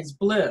them as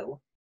blue.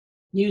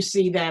 You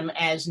see them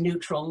as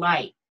neutral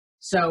light.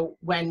 So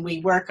when we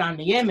work on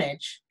the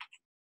image,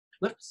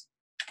 whoops,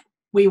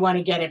 we want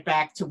to get it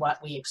back to what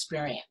we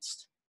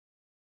experienced.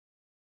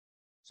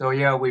 So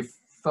yeah, we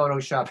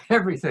Photoshop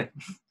everything.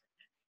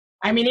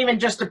 I mean, even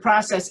just to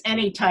process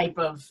any type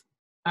of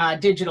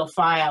digital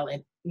file,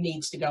 it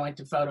needs to go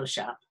into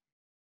Photoshop.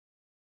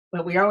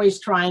 But we're always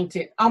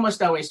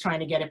almost always trying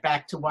to get it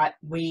back to what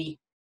we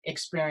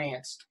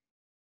experienced.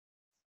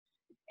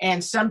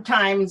 And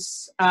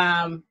sometimes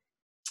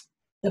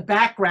the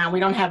background, we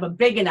don't have a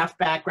big enough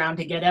background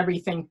to get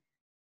everything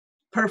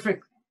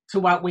perfect to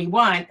what we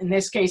want. In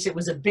this case, it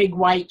was a big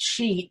white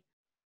sheet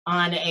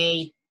on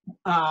a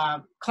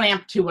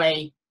clamp to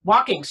a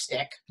walking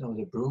stick. It was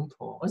a broom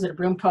pole. Was it a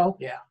broom pole?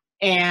 Yeah.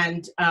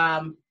 And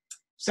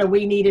so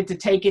we needed to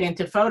take it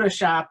into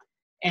Photoshop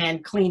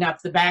and clean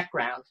up the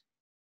background,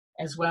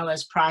 as well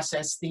as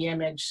process the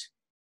image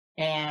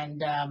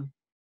and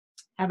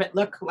have it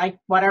look like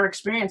what our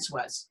experience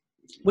was.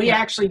 We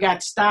actually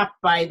got stopped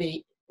by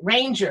the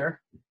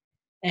ranger,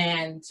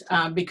 and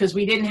because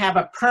we didn't have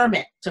a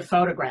permit to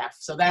photograph.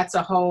 So that's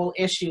a whole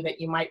issue that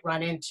you might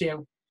run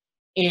into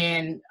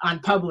on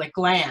public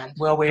land.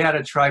 Well, we had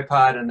a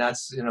tripod, and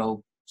that's, you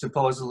know,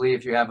 supposedly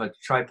if you have a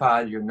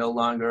tripod, you're no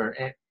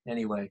longer,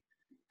 anyway.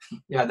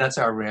 Yeah, that's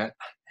our rant.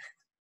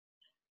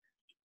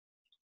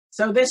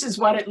 So this is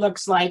what it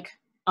looks like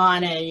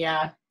on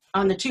the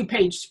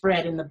 2-page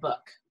spread in the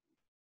book.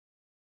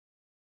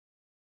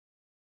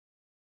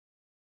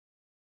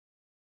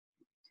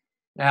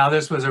 Now,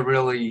 this was a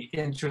really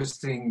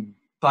interesting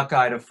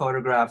buckeye to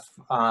photograph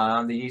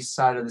on the east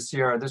side of the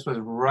Sierra. This was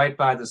right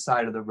by the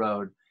side of the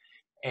road,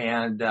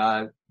 and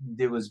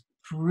it was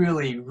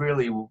really,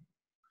 really,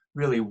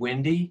 really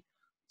windy.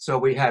 So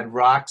we had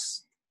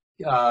rocks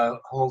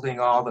holding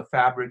all the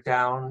fabric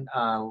down.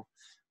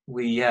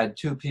 We had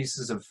 2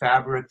 pieces of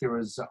fabric. There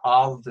was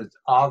all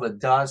the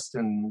dust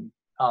and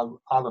all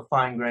the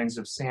fine grains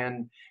of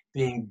sand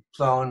being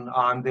blown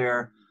on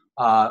there.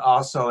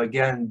 Also,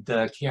 again,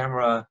 the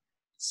camera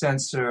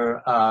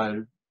sensor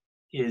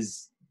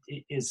is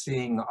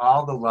seeing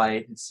all the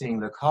light. It's seeing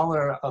the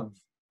color of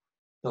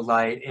the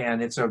light,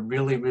 and it's a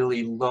really,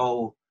 really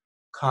low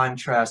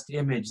contrast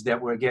image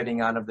that we're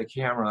getting out of the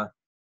camera.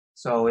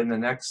 So in the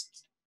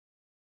next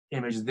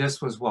image,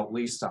 this was what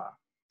we saw.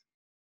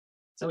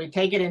 So we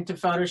take it into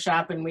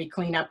Photoshop and we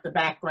clean up the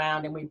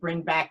background and we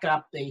bring back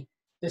up the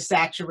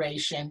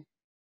saturation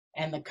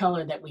and the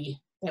color that we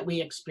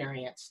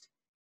experienced.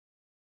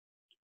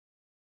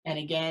 And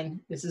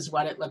again, this is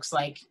what it looks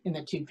like in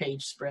the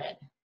 2-page spread.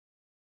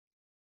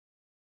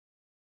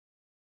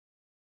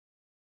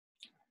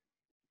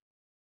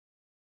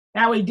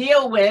 Now we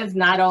deal with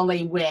not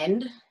only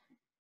wind,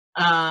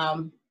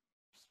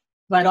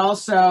 but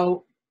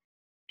also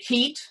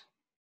heat,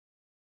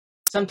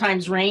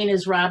 sometimes rain,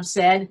 as Rob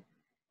said.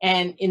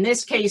 And in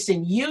this case,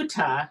 in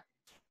Utah,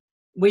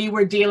 we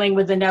were dealing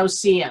with the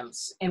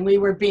no-see-ums, and we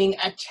were being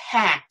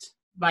attacked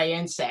by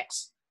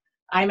insects.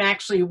 I'm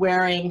actually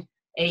wearing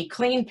a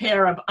clean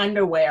pair of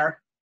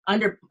underwear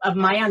of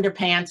my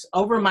underpants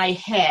over my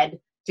head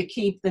to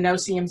keep the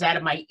no-see-ums out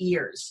of my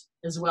ears,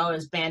 as well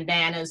as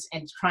bandanas,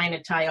 and trying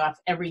to tie off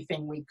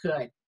everything we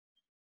could.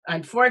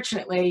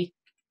 Unfortunately,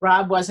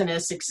 Rob wasn't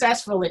as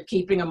successful at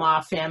keeping them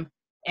off him,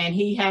 and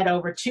he had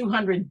over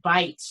 200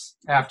 bites.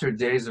 After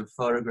days of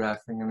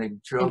photographing, and they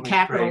drove in me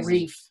Capitol crazy.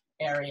 Reef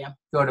area.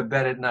 Go to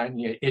bed at night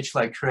and you itch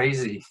like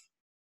crazy.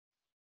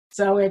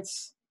 So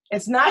it's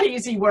not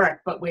easy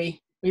work, but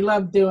we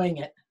love doing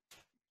it.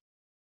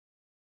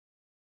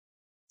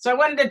 So I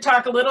wanted to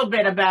talk a little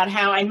bit about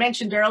how I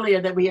mentioned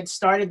earlier that we had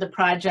started the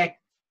project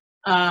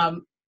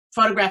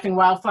photographing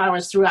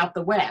wildflowers throughout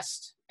the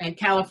West. And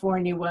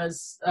California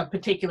was a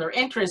particular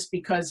interest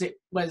because it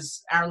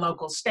was our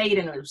local state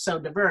and it was so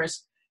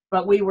diverse,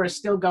 but we were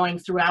still going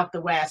throughout the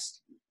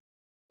West.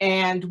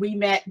 And we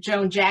met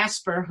Joan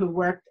Jasper, who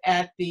worked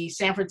at the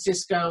San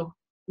Francisco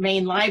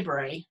Main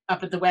Library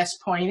up at the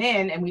West Point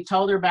Inn, and we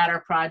told her about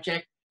our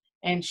project.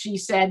 And she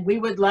said, we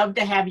would love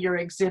to have your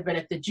exhibit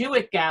at the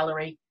Jewett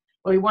Gallery,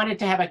 but we wanted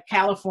to have a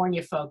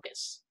California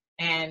focus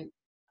and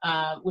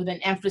with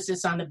an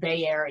emphasis on the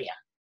Bay Area.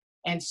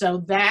 And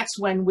so that's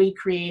when we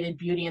created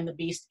Beauty and the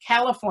Beast,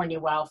 California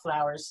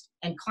Wildflowers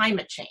and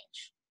Climate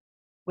Change,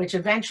 which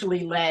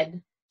eventually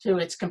led to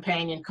its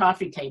companion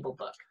coffee table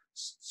book.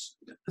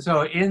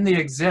 So in the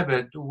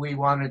exhibit, we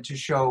wanted to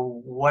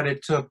show what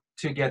it took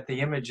to get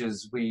the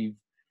images. We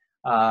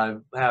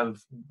have,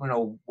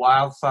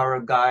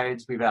 wildflower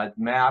guides, we've had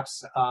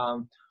maps.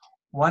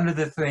 One of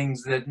the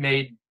things that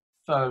made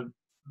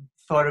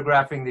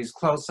photographing these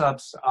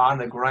close-ups on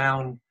the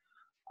ground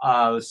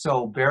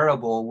so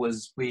bearable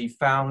was we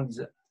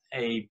found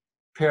a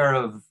pair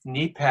of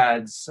knee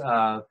pads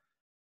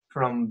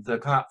from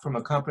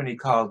a company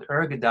called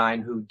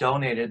Ergodyne, who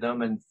donated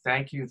them, and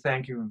thank you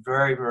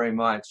very, very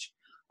much.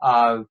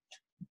 I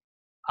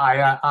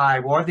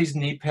wore these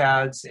knee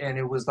pads, and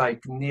it was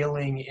like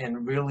kneeling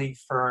in really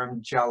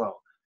firm jello.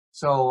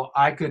 So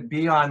I could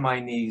be on my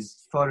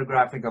knees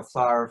photographing a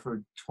flower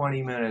for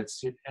 20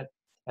 minutes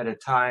at a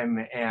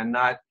time, and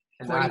not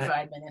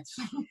 45 minutes,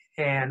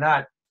 and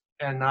not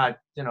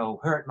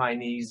hurt my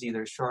knees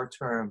either short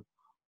term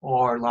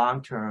or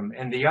long term.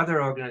 And the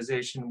other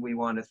organization we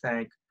want to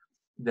thank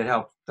that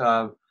helped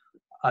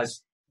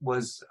us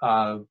was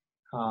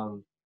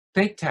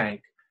Think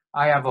Tank.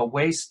 I have a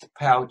waist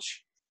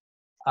pouch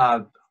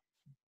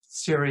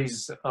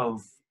series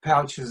of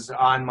pouches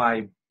on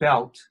my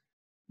belt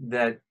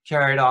that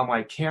carried all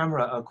my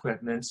camera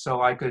equipment,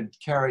 so I could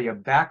carry a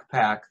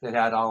backpack that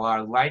had all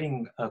our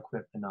lighting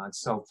equipment on.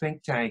 So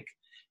Think Tank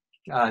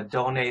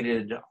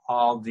donated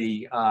all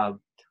the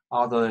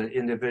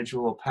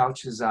individual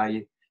pouches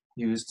I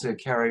used to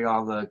carry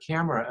all the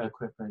camera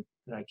equipment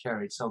that I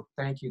carried. So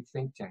thank you,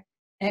 Think Tank.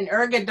 And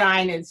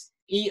Ergodyne is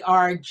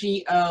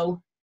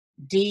ERGODYNE.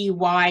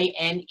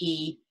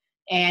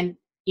 And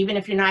even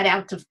if you're not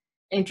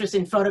interested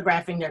in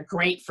photographing, they're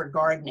great for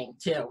gardening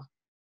too.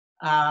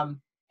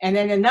 And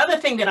then another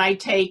thing that I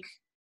take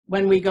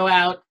when we go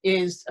out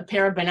is a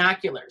pair of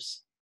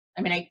binoculars.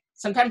 I mean,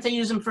 sometimes I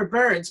use them for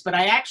birds, but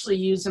I actually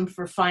use them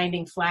for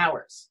finding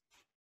flowers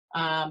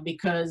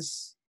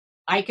because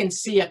I can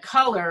see a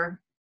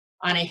color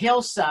on a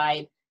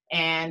hillside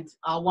and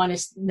I'll want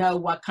to know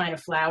what kind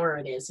of flower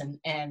it is.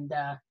 And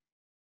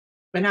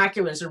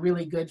binoculars are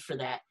really good for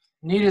that.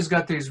 Nita's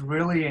got these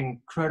really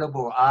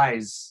incredible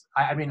eyes.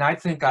 I mean, I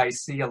think I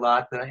see a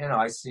lot.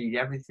 I see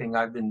everything.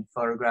 I've been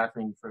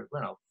photographing for,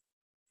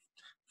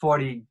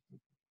 40,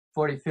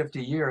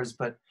 50 years,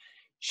 but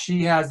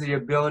she has the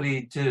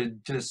ability to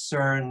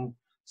discern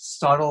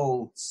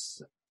subtle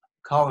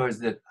colors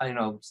that,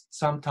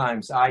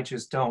 sometimes I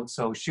just don't.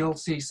 So she'll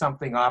see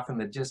something off in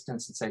the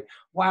distance and say,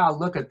 wow,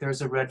 look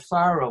there's a red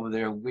flower over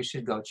there. We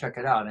should go check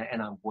it out.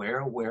 And I'm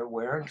where?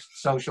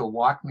 So she'll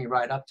walk me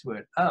right up to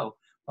it. Oh,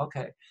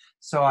 okay.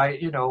 So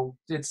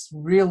it's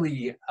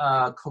really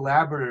a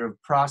collaborative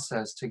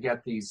process to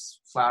get these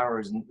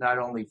flowers, not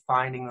only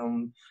finding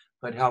them,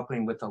 but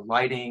helping with the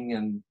lighting.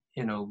 And,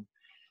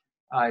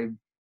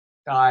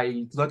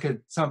 I look at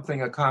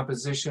something, a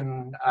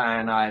composition,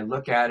 and I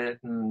look at it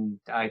and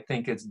I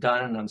think it's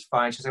done and it's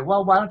fine. She'll say,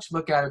 well, why don't you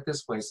look at it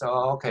this way? So,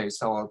 okay,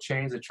 so I'll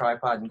change the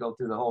tripod and go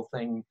through the whole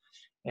thing.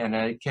 And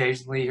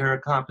occasionally her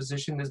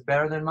composition is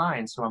better than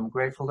mine. So I'm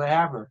grateful to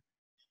have her.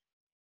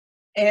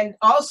 And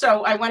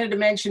also I wanted to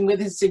mention with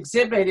this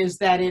exhibit is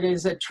that it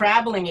is a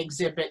traveling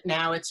exhibit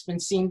now. It's been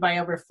seen by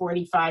over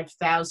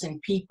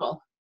 45,000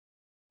 people.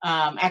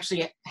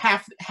 Actually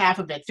half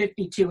of it,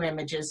 52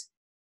 images.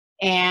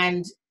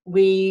 And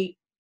we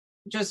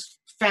just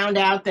found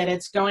out that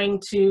it's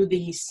going to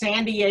the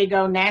San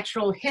Diego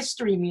Natural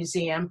History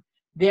Museum.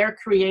 They're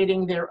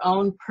creating their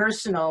own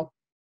personal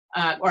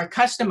or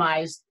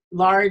customized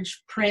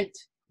large print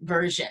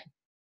version.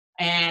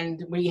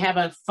 And we have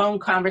a phone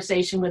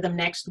conversation with them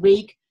next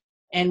week,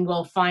 and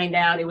we'll find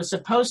out. It was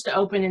supposed to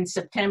open in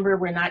September.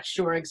 We're not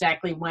sure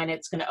exactly when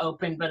it's going to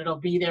open, but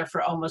it'll be there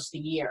for almost a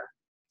year.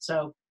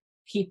 So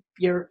keep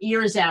your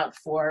ears out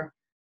for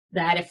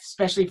that,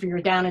 especially if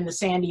you're down in the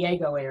San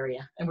Diego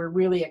area. And we're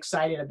really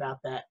excited about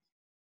that.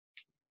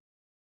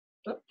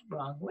 Oops,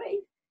 wrong way.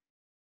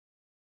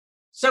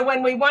 So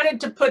when we wanted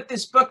to put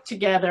this book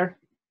together,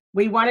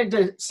 we wanted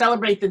to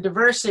celebrate the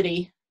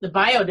diversity, the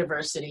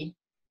biodiversity,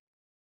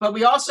 but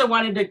we also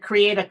wanted to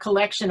create a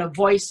collection of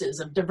voices,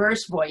 of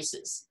diverse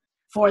voices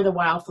for the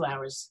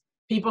wildflowers,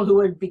 people who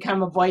would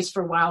become a voice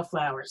for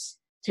wildflowers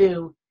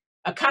to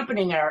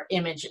accompanying our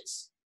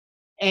images.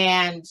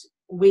 And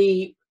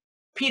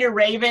Peter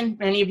Raven,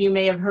 many of you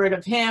may have heard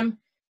of him.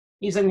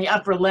 He's in the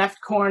upper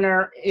left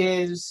corner,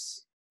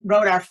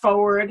 wrote our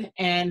foreword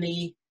and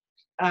the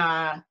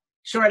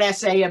short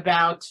essay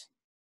about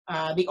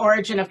the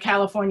origin of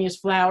California's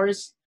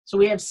flowers. So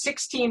we have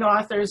 16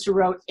 authors who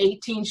wrote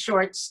 18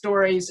 short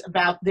stories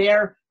about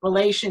their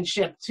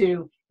relationship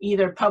to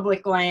either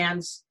public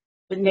lands,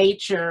 the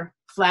nature,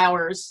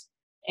 flowers,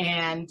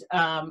 and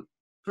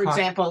for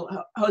example,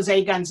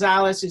 Jose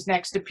Gonzalez, who's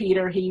next to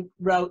Peter, he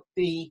wrote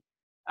the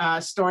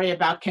story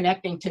about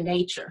connecting to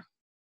nature.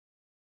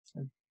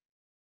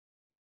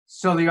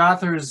 So the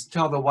authors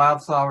tell the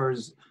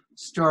wildflowers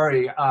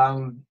story.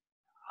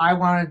 I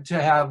wanted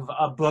to have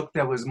a book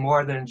that was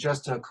more than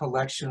just a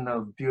collection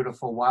of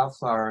beautiful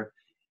wildflower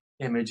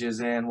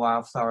images and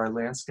wildflower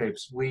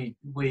landscapes. We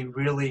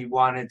really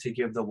wanted to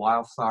give the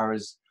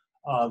wildflowers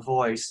a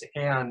voice,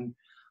 and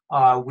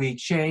we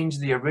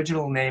changed the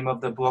original name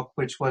of the book,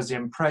 which was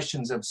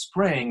Impressions of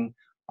Spring,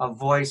 a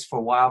voice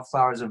for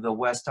wildflowers of the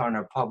West on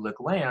our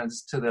public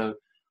lands, to the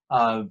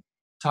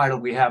title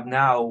we have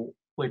now,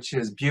 which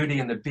is Beauty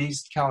and the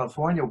Beast,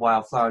 California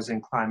Wildflowers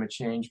and Climate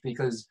Change,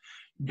 because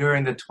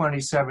during the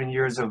 27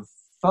 years of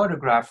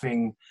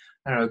photographing,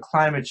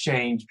 climate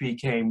change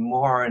became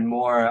more and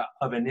more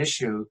of an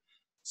issue.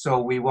 So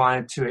we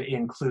wanted to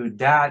include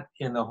that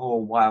in the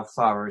whole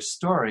wildflower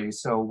story.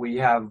 So we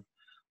have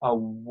a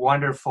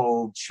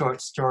wonderful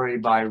short story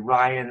by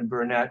Ryan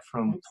Burnett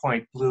from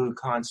Point Blue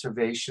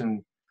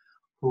Conservation,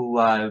 who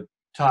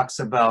talks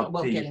about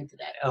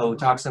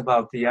talks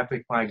about the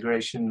epic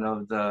migration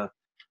of the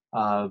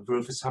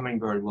Rufous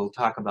hummingbird. We'll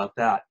talk about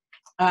that.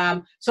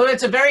 So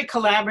it's a very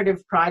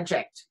collaborative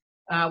project.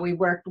 We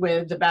worked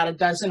with about a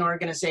dozen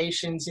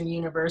organizations and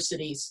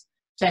universities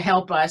to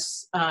help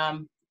us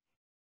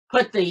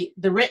put the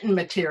written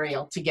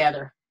material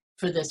together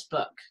for this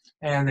book.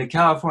 And the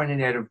California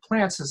Native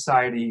Plant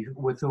Society,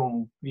 with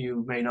whom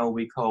you may know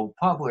we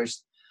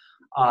co-published,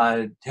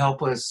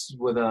 help us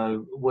with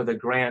a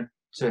grant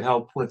to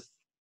help with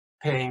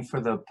paying for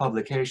the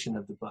publication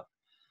of the book.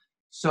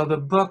 So the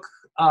book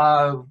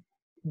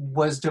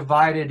was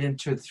divided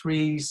into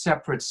 3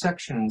 separate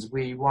sections.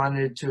 We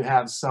wanted to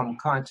have some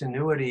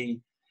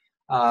continuity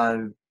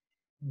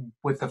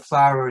with the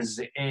flowers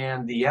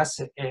and the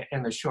essay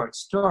and the short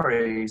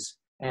stories.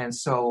 And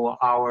so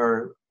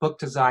our book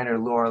designer,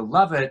 Laura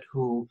Lovett,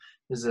 who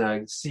is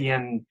a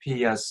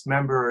CNPS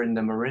member in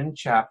the Marin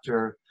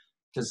chapter,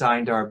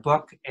 designed our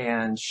book,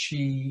 and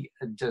she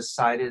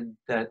decided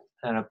that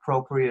an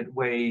appropriate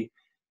way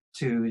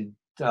to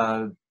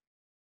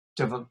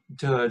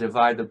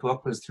divide the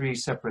book was 3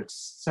 separate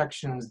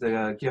sections: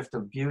 the gift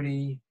of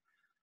beauty,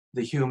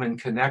 the human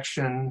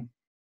connection,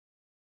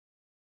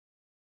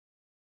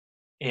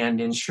 and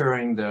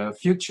ensuring the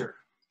future.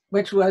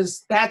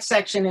 That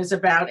section is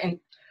about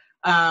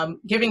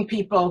giving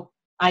people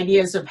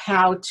ideas of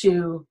how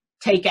to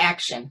take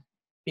action,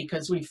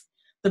 because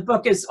the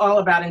book is all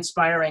about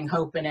inspiring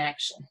hope and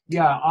action.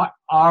 Yeah,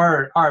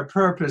 our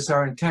purpose,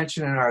 our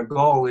intention, and our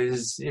goal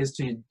is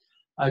to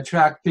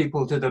attract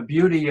people to the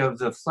beauty of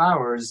the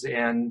flowers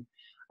and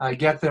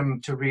get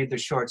them to read the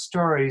short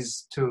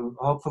stories to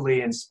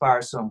hopefully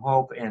inspire some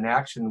hope and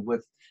action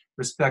with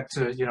respect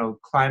to,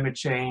 climate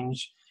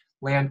change,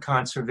 land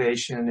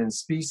conservation, and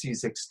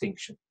species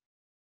extinction.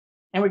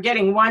 And we're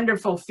getting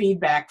wonderful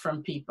feedback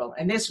from people.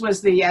 And this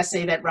was the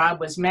essay that Rob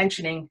was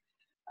mentioning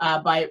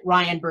by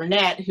Ryan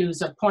Burnett,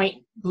 who's a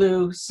Point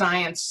Blue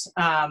science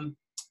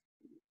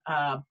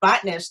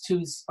botanist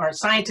or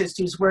scientist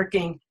who's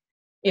working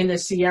in the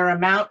Sierra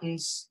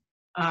Mountains,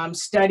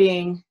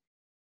 studying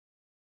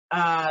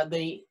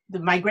the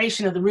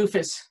migration of the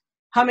Rufous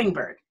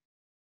hummingbird.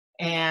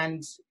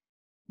 And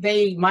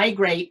they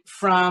migrate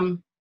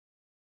from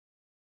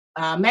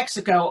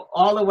Mexico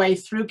all the way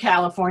through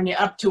California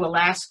up to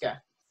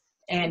Alaska.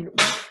 And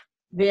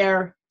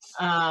they're,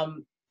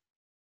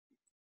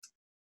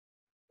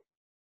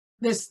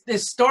 this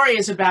story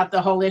is about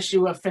the whole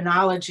issue of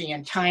phenology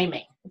and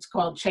timing. It's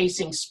called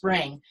Chasing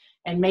Spring,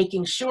 and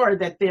making sure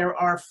that there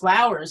are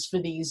flowers for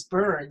these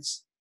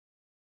birds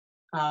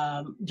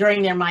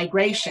during their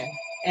migration.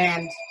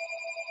 And,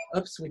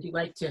 oops, would you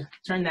like to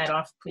turn that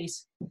off,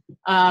 please?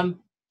 And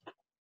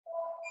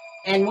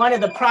one of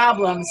the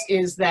problems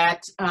is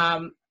that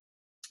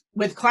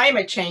with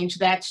climate change,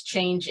 that's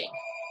changing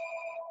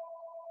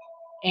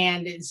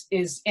and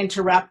is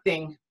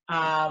interrupting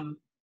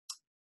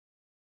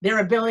their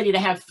ability to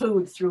have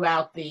food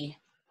throughout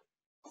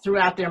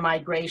their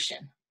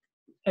migration.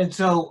 And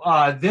so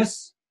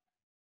this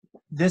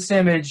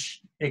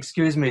image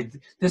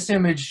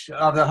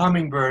of the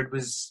hummingbird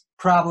was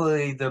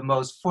probably the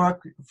most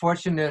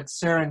fortunate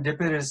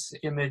serendipitous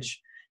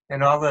image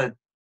in all the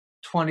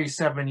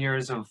 27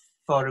 years of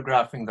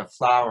photographing the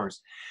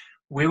flowers.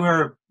 We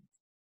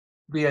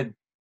had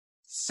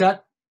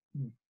set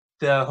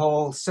the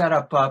whole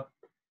setup up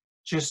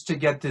just to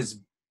get this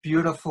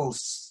beautiful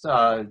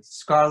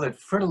scarlet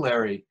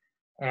fritillary.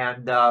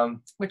 And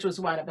which was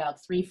what, about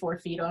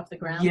 3-4 feet off the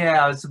ground?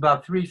 yeah, it's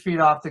about 3 feet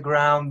off the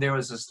ground. There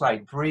was a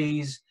slight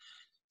breeze.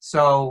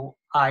 So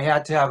I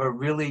had to have a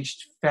really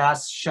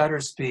fast shutter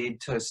speed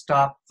to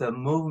stop the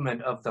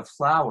movement of the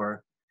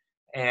flower.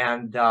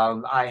 And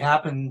I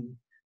happened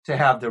to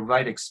have the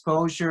right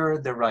exposure,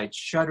 the right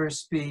shutter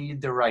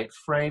speed, the right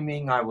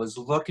framing. I was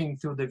looking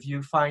through the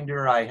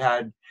viewfinder. I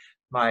had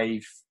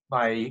my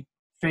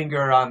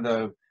finger on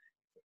the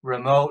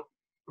remote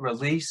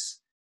release,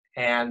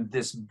 and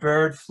this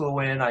bird flew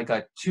in. I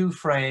got 2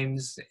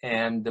 frames,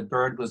 and the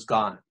bird was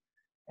gone.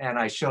 And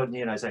I showed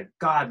Nita, and I said,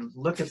 God,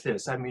 look at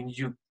this. I mean,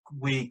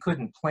 we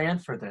couldn't plan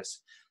for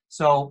this.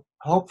 So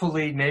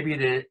hopefully,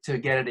 maybe to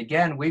get it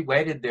again, we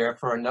waited there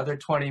for another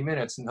 20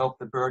 minutes and hoped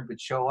the bird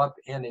would show up,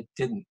 and it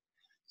didn't.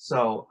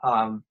 So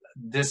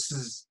this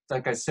is,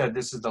 like I said,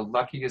 this is the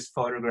luckiest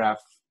photograph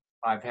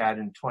I've had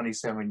in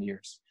 27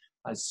 years.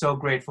 I'm so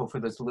grateful for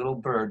this little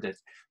bird that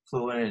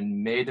flew in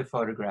and made the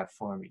photograph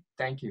for me.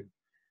 Thank you.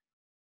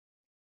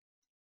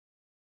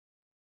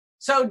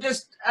 So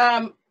just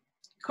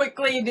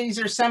quickly, these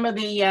are some of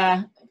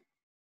the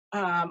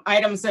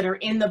items that are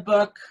in the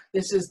book.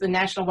 This is the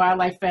National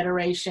Wildlife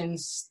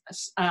Federation's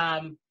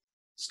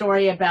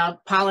story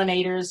about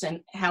pollinators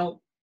and how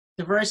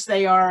diverse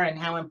they are and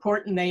how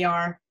important they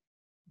are.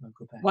 I'll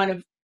go back. One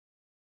of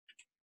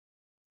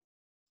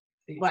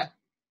what?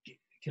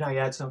 Can I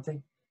add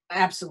something?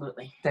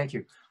 Absolutely. Thank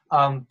you.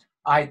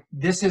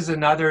 This is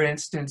another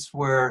instance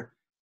where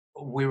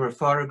we were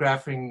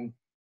photographing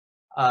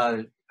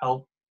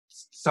out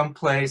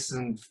someplace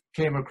and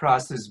came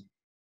across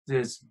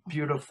this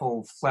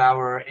beautiful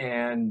flower,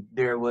 and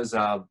there was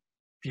a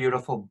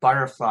beautiful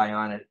butterfly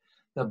on it.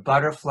 The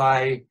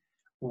butterfly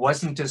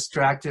wasn't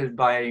distracted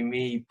by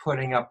me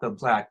putting up the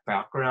black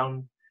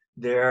background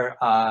there.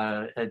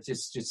 It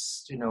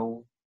just you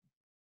know,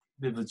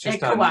 it was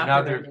just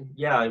another,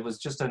 yeah, it was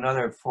just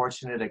another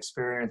fortunate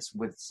experience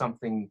with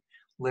something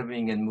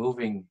living and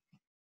moving.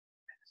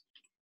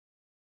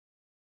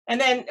 And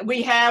then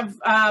we have,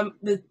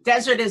 the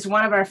desert is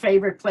one of our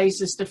favorite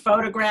places to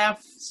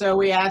photograph. So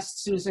we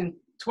asked Susan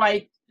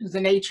Twite, who's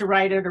a nature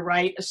writer, to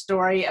write a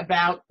story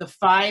about the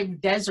 5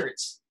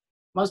 deserts.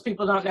 Most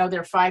people don't know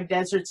there are 5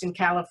 deserts in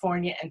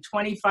California, and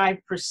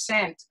 25%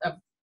 of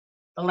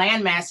the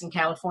landmass in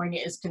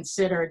California is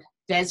considered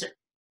desert.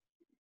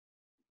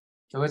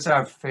 So it's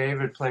our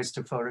favorite place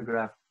to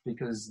photograph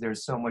because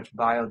there's so much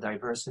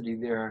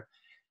biodiversity there.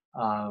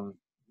 You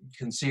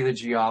can see the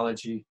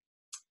geology.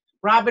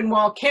 Robin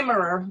Wall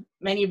Kimmerer,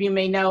 many of you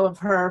may know of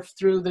her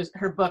through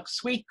her book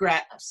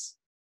Sweetgrass,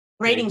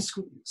 Braiding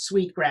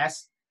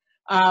Sweetgrass,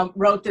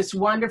 wrote this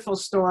wonderful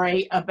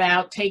story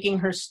about taking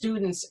her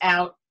students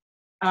out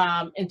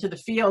into the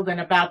field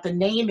and about the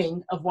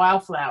naming of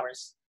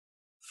wildflowers,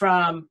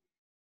 from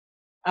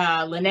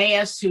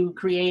Linnaeus, who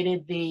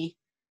created the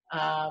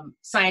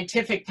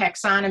scientific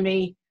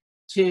taxonomy,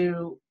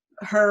 to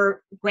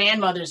her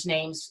grandmother's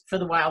names for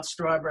the wild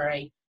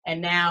strawberry,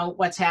 and now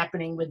what's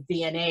happening with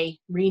DNA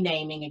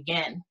renaming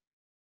again.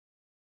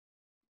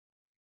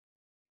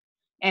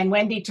 And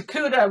Wendy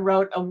Takuda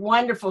wrote a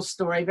wonderful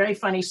story, very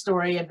funny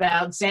story,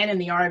 about Zen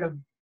and the art of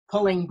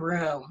pulling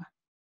broom,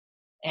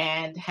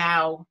 and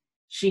how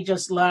she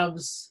just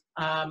loves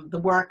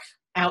the work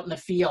out in the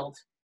field,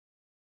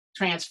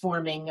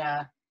 transforming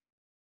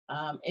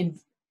in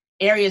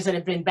areas that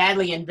have been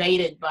badly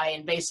invaded by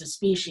invasive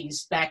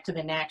species back to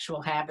the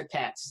natural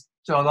habitats.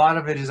 So a lot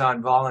of it is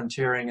on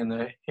volunteering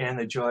and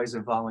the joys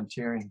of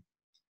volunteering.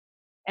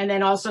 And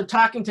then also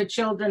talking to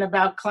children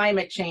about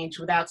climate change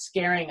without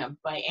scaring them,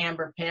 by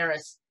Amber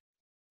Paris.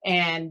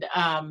 And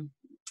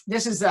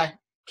this is a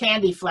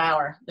candy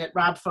flower that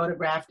Rob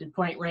photographed at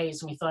Point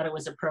Reyes, and we thought it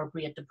was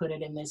appropriate to put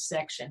it in this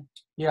section.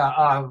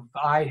 Yeah,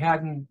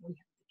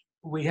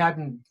 we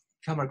hadn't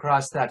come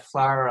across that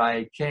flower.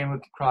 I came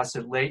across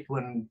it late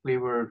when we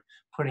were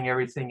putting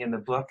everything in the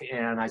book,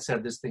 and I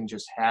said this thing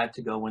just had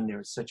to go in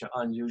there. It's such an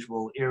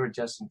unusual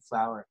iridescent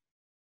flower.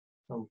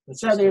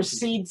 So there's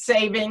seed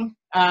saving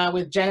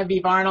with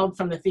Genevieve Arnold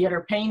from the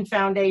Theodore Payne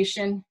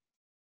Foundation.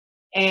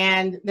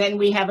 And then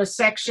we have a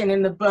section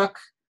in the book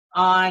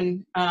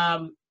on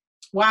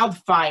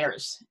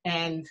wildfires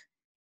and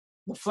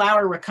the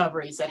flower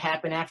recoveries that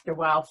happen after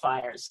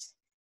wildfires.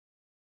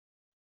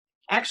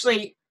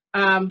 Actually,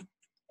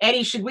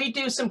 Eddie, should we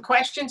do some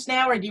questions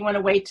now, or do you want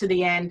to wait to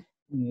the end?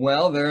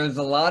 Well, there's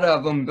a lot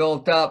of them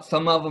built up.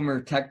 Some of them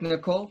are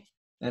technical,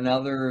 and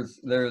others,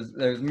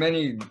 there's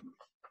many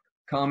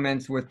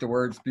comments with the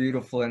words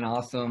beautiful and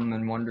awesome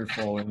and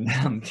wonderful in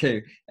them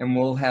too. And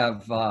we'll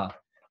have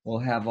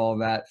all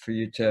that for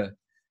you to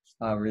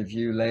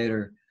review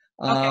later.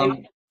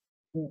 Okay.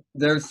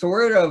 There's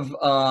sort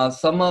of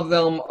some of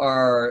them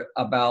are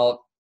about,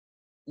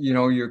 you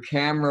know, your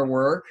camera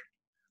work,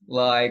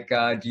 Like,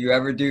 do you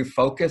ever do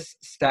focus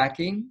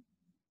stacking?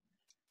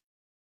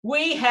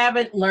 We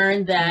haven't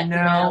learned that.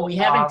 No, We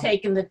haven't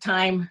taken the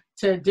time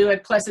to do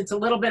it. Plus, it's a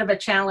little bit of a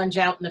challenge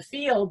out in the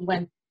field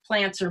when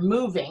plants are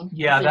moving.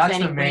 Yeah, that's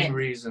the main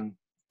reason.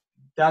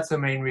 That's the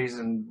main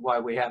reason why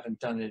we haven't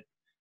done it.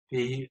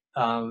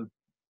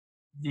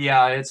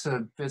 Yeah, it's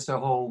a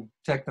whole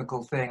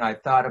technical thing. I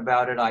thought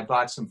about it. I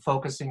bought some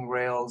focusing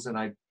rails and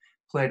I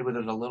played with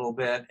it a little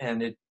bit,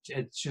 and it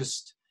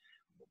just,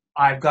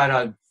 I've got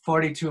a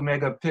 42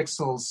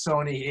 megapixel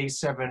Sony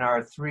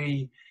A7R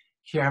III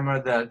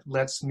camera that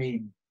lets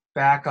me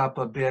back up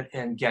a bit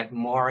and get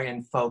more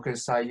in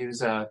focus. I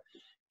use a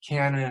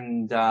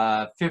Canon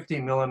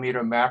 50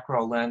 millimeter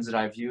macro lens that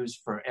I've used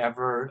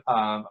forever.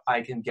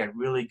 I can get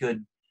really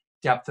good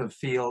depth of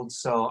field,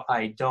 so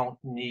I don't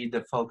need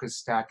the focus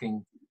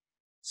stacking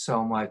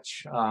so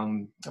much.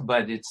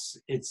 But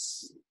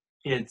it's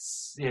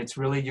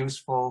really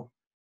useful.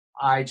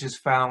 I just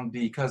found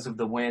because of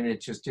the wind,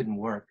 it just didn't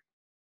work.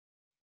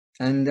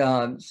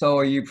 And so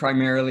are you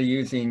primarily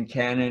using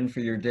Canon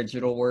for your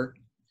digital work?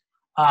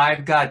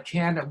 I've got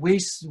Canon. We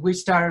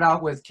started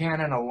out with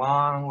Canon a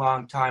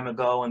long time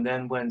ago, and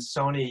then when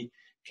Sony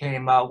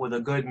came out with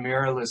a good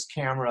mirrorless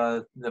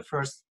camera, the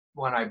first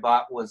one I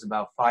bought was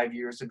about 5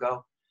 years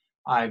ago.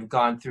 I've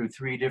gone through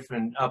 3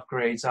 different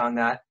upgrades on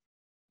that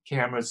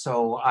camera,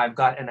 so I've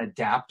got an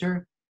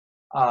adapter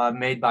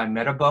made by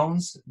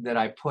Metabones that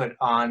I put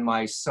on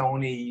my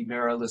Sony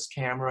mirrorless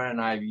camera,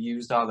 and I've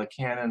used all the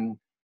Canon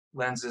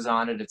lenses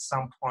on it. At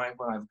some point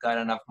when I've got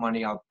enough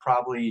money, I'll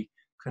probably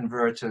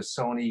convert to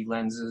Sony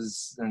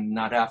lenses and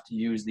not have to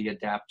use the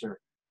adapter.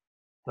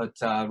 But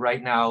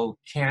right now,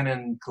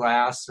 Canon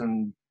glass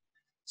and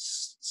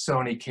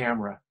Sony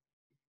camera.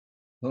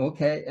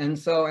 Okay, and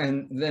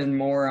then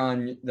more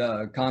on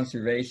the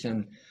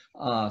conservation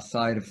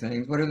side of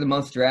things. What are the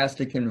most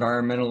drastic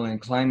environmental and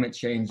climate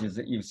changes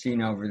that you've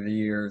seen over the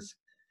years?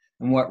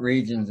 And what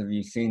regions have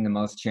you seen the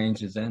most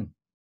changes in?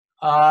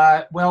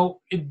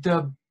 Well,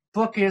 the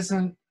book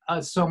isn't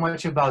so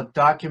much about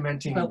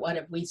documenting But what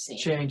have we seen?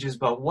 Changes,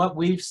 but what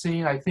we've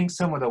seen, I think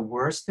some of the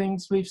worst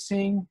things we've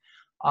seen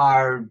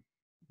are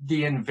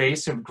the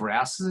invasive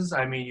grasses.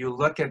 I mean, you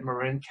look at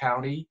Marin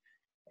County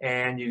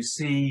and you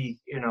see,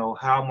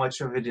 how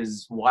much of it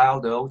is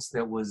wild oats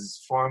that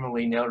was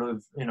formerly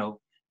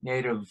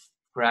native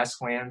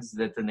grasslands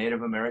that the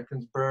Native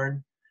Americans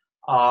burned.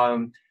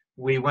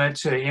 We went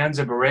to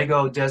Anza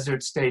Borrego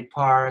Desert State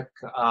Park,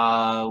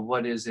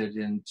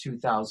 in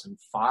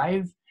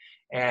 2005,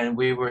 and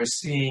we were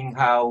seeing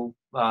how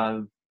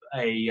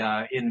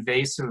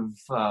invasive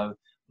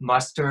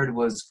mustard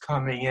was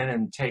coming in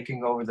and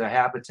taking over the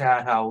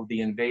habitat, how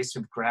the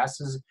invasive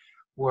grasses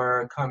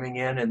were coming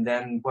in, and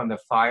then when the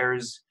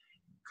fires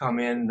come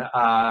in,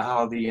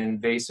 how the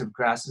invasive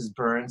grasses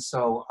burn.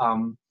 So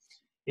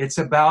it's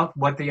about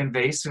what the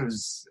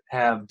invasives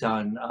have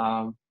done.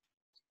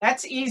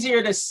 That's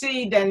easier to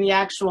see than the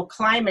actual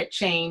climate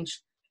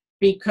change,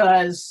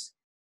 because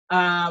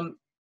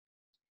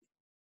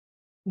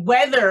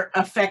weather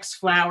affects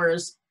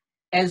flowers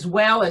as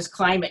well as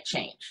climate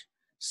change.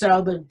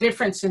 So the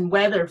difference in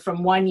weather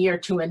from one year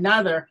to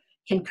another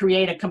can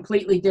create a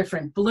completely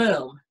different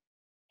bloom.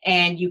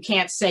 And you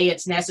can't say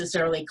it's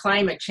necessarily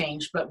climate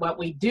change, but what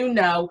we do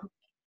know,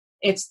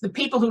 it's the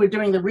people who are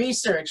doing the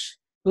research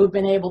who have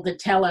been able to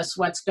tell us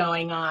what's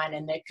going on.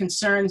 And the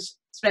concerns,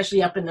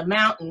 especially up in the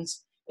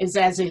mountains, is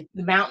as the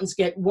mountains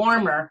get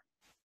warmer,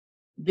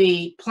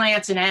 the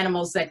plants and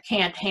animals that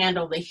can't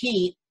handle the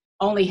heat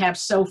only have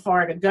so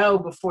far to go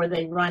before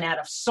they run out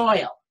of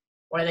soil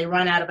or they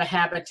run out of a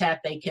habitat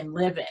they can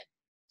live in.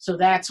 So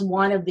that's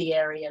one of the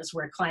areas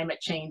where climate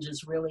change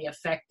is really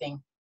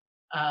affecting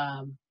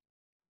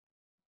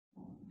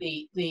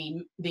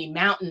the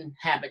mountain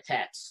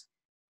habitats.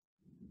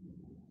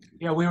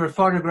 Yeah, we were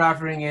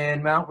photographing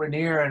in Mount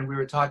Rainier, and we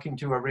were talking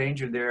to a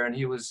ranger there, and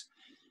he was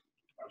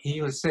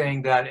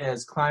saying that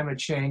as climate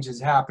change is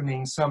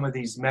happening, some of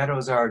these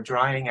meadows are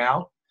drying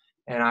out.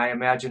 And I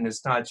imagine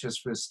it's not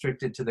just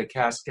restricted to the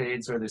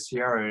Cascades or the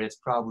Sierra, it's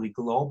probably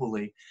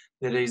globally,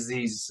 that as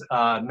these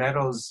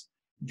meadows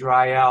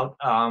dry out,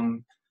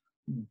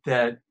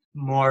 that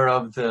more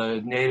of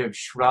the native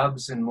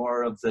shrubs and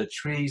more of the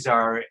trees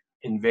are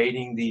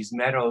invading these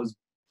meadows,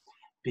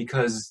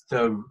 because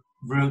the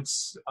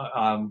roots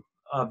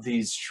of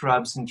these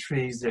shrubs and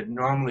trees that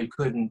normally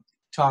couldn't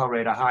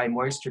tolerate a high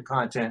moisture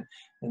content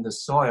in the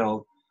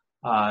soil,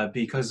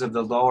 because of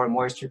the lower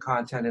moisture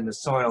content in the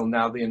soil,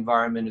 now the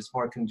environment is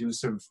more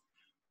conducive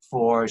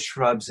for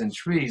shrubs and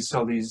trees.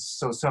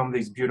 So some of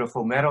these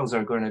beautiful meadows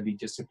are going to be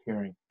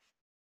disappearing.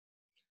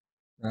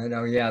 Right.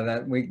 Oh, yeah.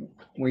 That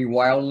we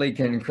wildly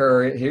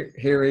concur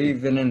here,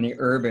 even in the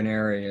urban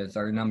areas.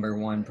 Our number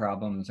one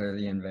problems are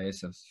the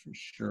invasives, for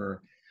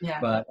sure. Yeah.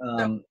 But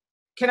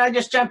can I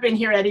just jump in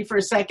here, Eddie, for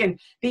a second?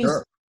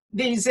 Sure.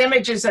 These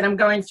images that I'm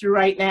going through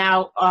right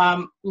now,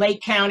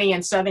 Lake County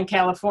and Southern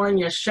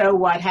California, show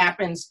what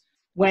happens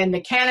when the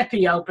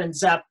canopy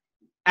opens up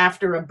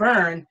after a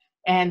burn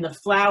and the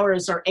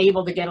flowers are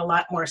able to get a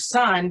lot more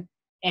sun,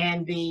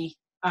 and the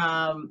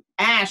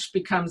ash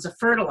becomes a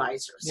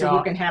fertilizer. So Yeah.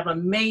 you can have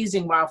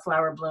amazing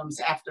wildflower blooms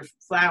after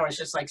flowers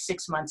just like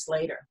 6 months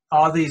later.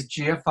 All these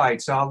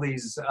geophytes, all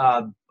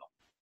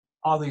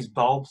these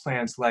bulb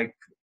plants like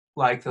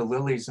the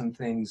lilies and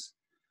things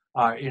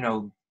are,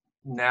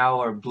 now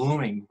are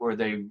blooming where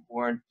they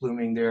weren't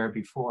blooming there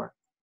before.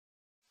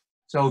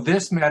 So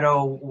this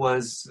meadow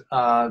was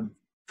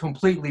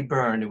completely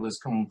burned. It was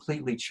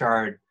completely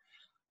charred.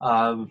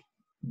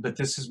 But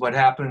this is what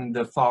happened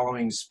the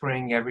following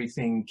spring.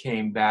 Everything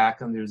came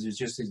back, and there's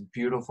just these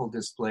beautiful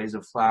displays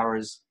of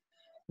flowers.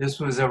 This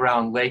was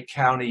around Lake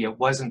County. It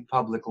wasn't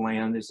public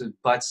land. This is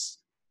Butts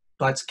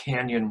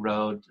Canyon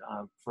Road,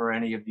 for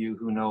any of you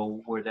who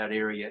know where that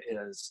area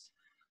is.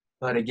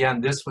 But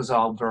again, this was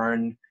all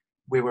burned.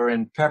 We were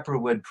in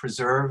Pepperwood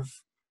Preserve.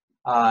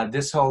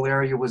 This whole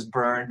area was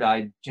burned.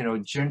 I,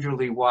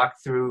 gingerly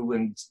walked through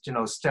and,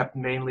 stepped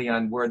mainly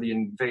on where the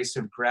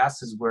invasive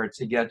grasses were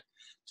to get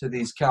to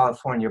these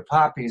California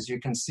poppies. You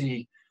can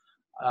see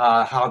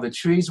how the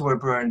trees were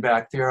burned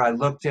back there. I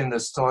looked in the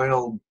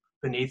soil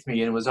beneath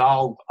me, and it was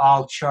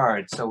all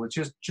charred. So it's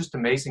just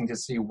amazing to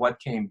see what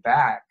came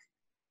back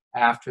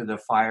after the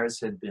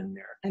fires had been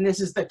there. And this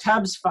is the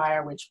Tubbs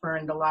fire, which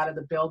burned a lot of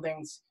the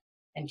buildings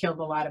and killed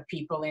a lot of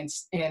people in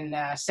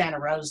Santa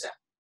Rosa.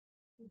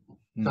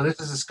 So this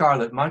is a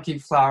scarlet monkey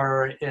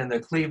flower in the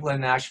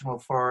Cleveland National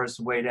Forest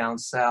way down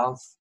south.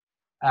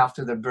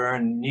 After the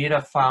burn,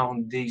 Nita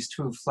found these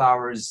two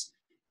flowers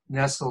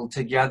nestled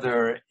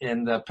together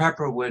in the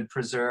Pepperwood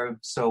Preserve,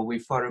 so we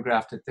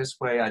photographed it this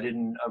way. I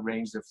didn't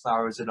arrange the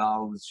flowers at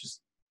all. It was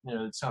just,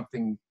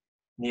 something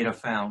Nita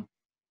found.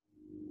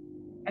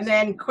 And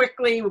then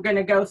quickly, we're going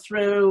to go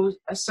through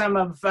some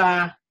of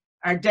our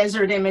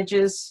desert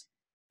images.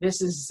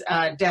 This is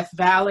Death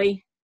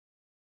Valley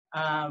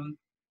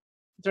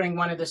during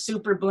one of the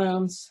super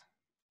blooms.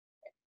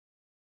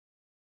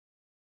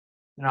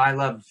 I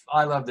love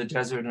the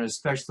desert, and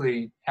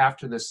especially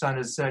after the sun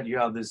is set, you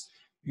have this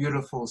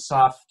beautiful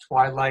soft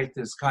twilight,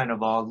 this kind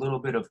of a little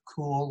bit of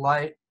cool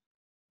light.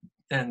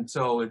 And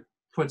so it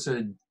puts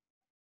a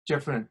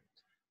different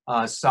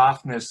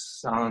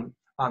softness on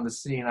the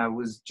scene. I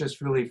was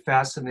just really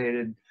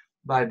fascinated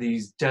by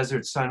these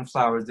desert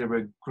sunflowers that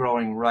were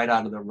growing right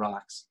out of the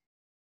rocks.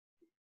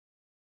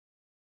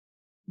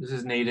 This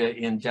is Nita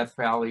in Death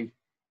Valley.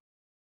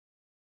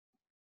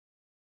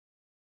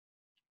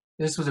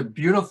 This was a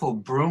beautiful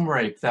broom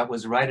rake that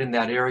was right in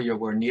that area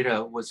where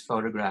Nita was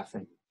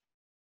photographing.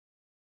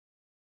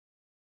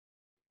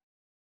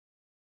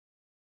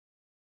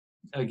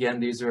 Again,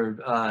 these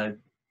are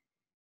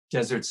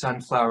desert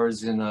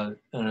sunflowers in a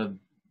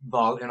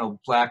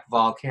black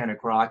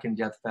volcanic rock in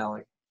Death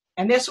Valley.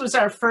 And this was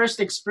our first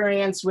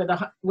experience with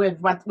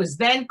what was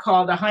then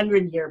called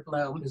 100-year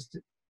bloom.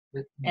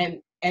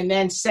 And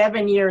then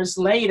 7 years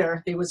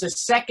later, there was a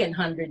second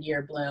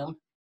 100-year bloom,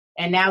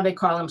 and now they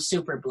call them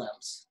super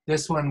blooms.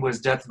 This one was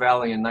Death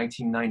Valley in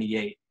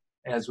 1998,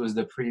 as was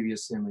the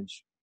previous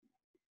image.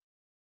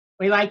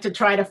 We like to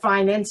try to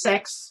find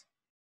insects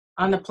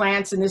on the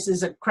plants, and this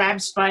is a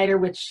crab spider,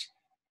 which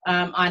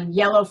on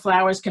yellow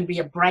flowers can be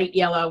a bright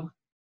yellow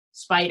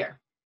spider.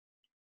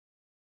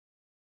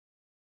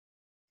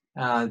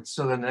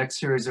 So the next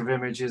series of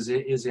images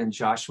is in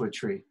Joshua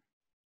Tree.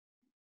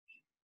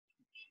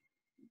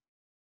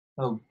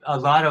 A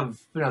lot of,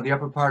 the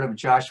upper part of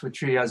Joshua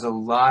Tree has a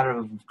lot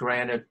of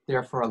granite,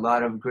 therefore a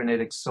lot of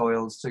granitic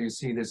soils. So you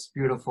see this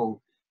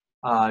beautiful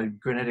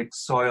granitic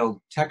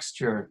soil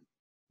texture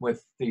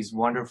with these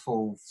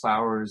wonderful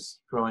flowers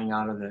growing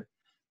out of it.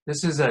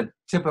 This is a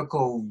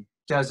typical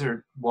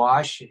desert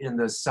wash in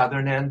the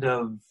southern end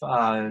of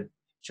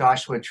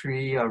Joshua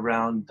Tree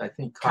around, I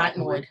think,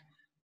 Cottonwood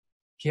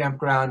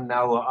Campground.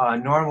 Now, a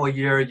normal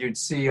year, you'd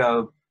see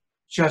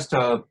just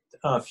a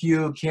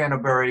few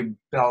canterbury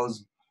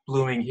bells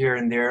blooming here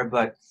and there,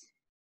 but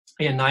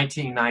in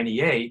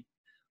 1998,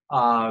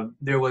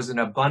 there was an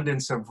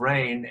abundance of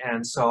rain,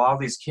 and so all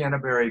these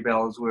canterbury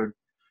bells were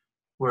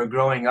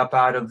growing up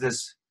out of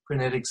this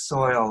granitic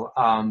soil.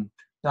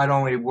 Not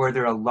only were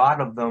there a lot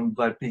of them,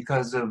 but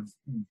because of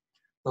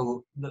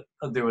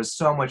there was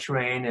so much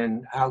rain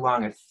and how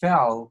long it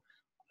fell,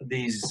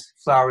 these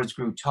flowers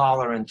grew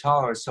taller and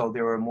taller, so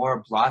there were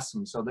more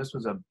blossoms. So this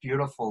was a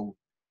beautiful,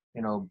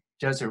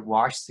 desert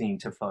wash scene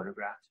to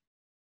photograph.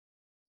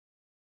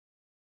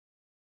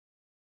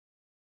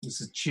 This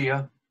is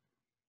Chia.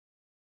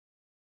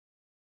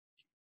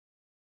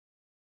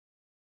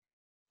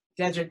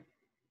 Desert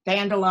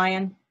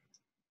dandelion.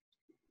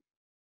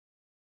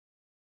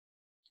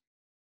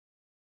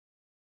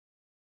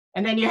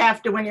 And then you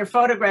have to, when you're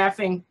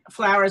photographing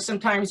flowers,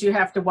 sometimes you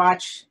have to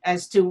watch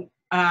as to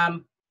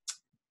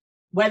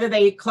whether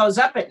they close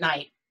up at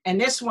night. And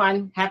this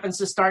one happens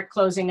to start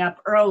closing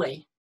up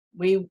early.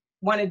 We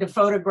wanted to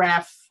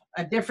photograph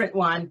a different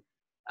one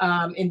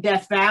in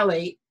Death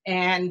Valley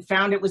and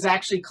found it was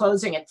actually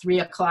closing at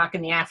 3 o'clock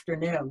in the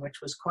afternoon,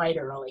 which was quite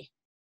early.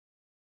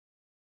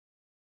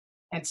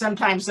 And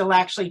sometimes they'll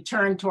actually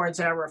turn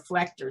towards our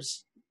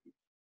reflectors.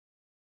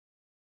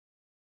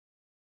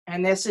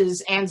 And this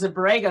is Anza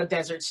Borrego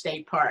Desert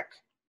State Park.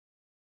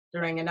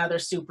 during another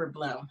super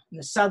bloom in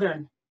the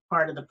southern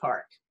part of the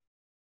park.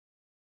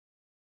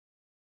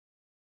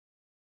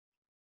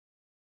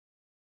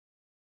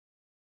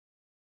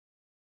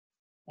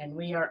 And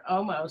we are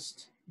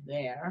almost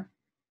there.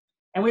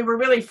 And we were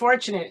really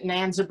fortunate in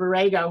Anza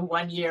Borrego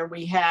one year.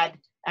 We had,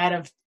 out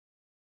of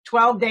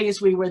 12 days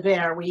we were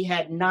there, we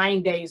had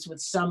 9 days with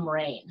some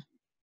rain.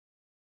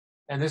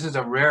 And this is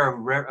a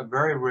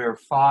very rare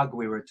fog,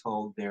 we were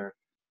told there.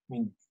 I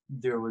mean,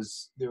 there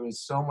was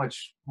so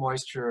much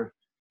moisture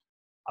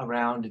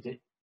around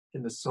it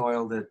in the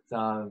soil that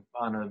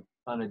on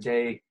a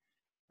day,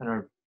 on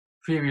our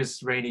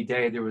previous rainy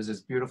day, there was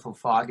this beautiful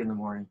fog in the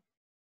morning.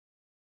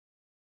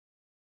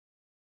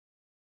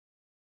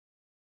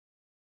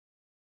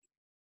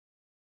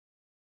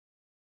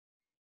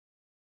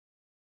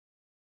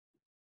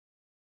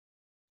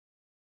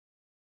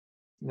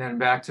 And then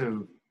back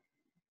to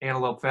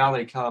Antelope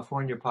Valley,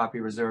 California Poppy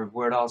Reserve,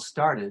 where it all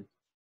started.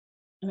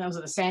 And those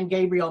are the San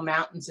Gabriel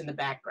Mountains in the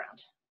background.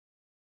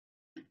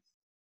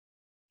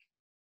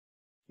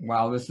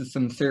 Wow, this is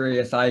some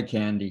serious eye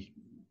candy.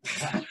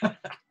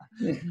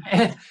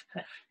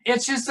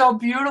 It's just so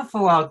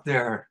beautiful out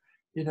there,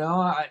 you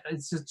know.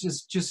 It's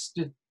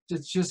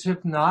just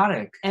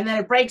hypnotic. And then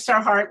it breaks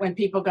our heart when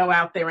people go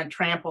out there and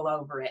trample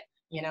over it,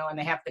 you know, and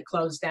they have to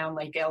close down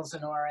Lake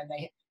Elsinore, and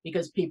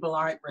because people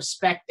aren't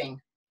respecting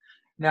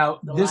Now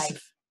the this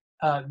life.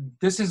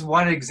 This is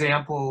one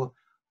example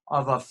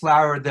of a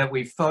flower that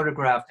we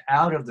photographed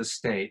out of the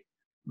state,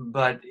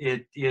 but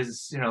it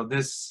is, you know,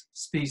 this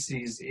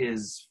species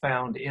is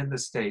found in the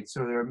state.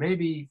 So there are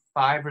maybe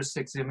 5 or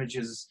 6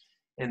 images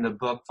in the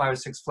book, 5 or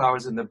 6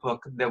 flowers in the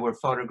book that were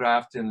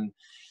photographed in,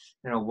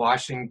 you know,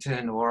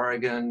 Washington,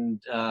 Oregon,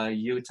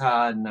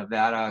 Utah,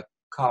 Nevada,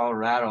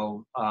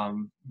 Colorado,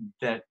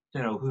 that,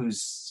 you know,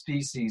 whose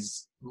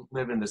species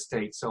live in the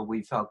state. So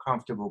we felt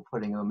comfortable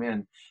putting them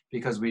in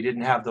because we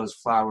didn't have those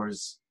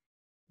flowers.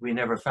 We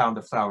never found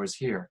the flowers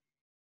here.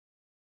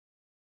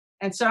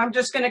 And so I'm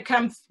just going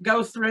to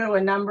go through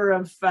a number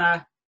of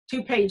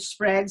 2-page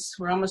spreads.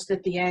 We're almost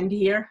at the end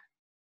here.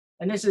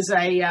 And this is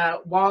a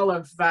wall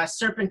of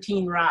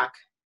serpentine rock,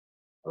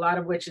 a lot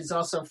of which is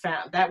also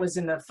found. That was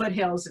in the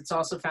foothills. It's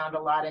also found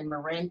a lot in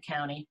Marin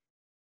County,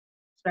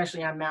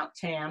 especially on Mount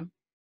Tam.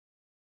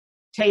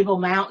 Table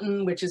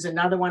Mountain, which is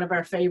another one of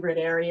our favorite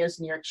areas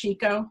near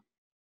Chico.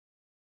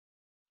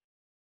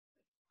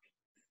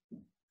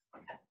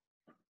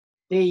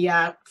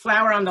 The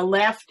flower on the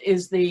left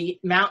is the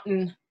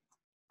mountain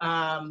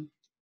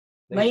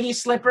lady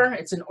slipper.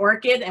 It's an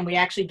orchid, and we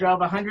actually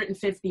drove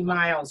 150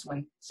 miles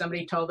when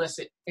somebody told us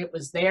it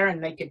was there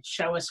and they could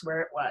show us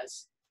where it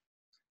was.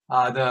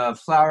 The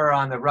flower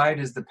on the right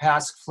is the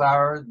pasque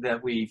flower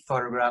that we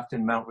photographed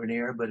in Mount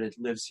Rainier, but it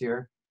lives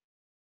here.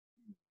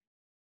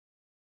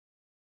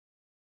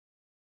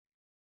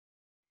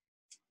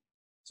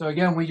 So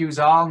again, we use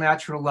all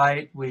natural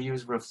light. We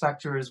use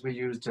reflectors, we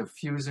use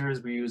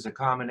diffusers, we use a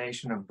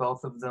combination of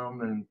both of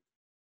them, and,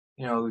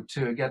 you know,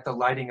 to get the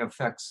lighting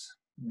effects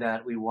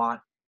that we want.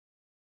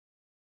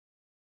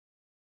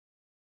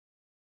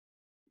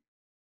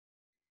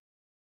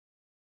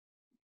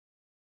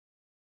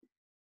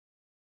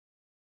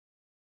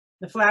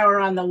 The flower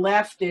on the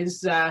left is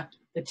the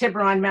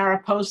Tiburon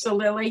Mariposa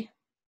lily,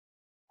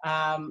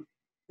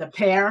 the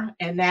pear,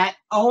 and that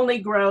only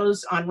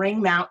grows on Ring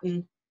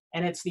Mountain,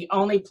 and it's the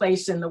only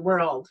place in the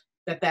world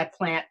that that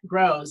plant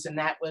grows, and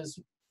that was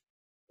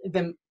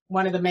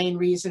one of the main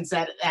reasons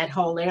that that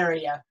whole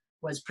area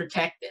was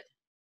protected.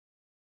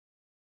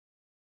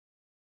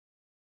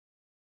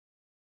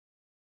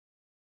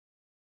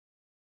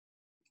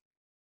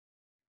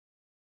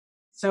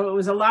 So it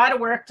was a lot of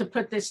work to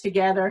put this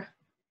together,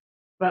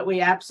 but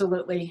we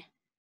absolutely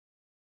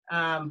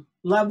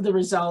love the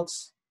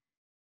results.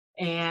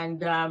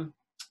 And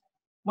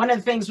one of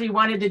the things we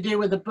wanted to do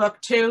with the book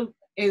too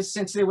is,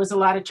 since there was a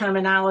lot of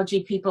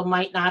terminology people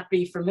might not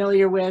be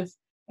familiar with,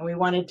 and we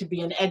wanted to be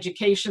an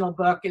educational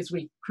book, is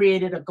we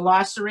created a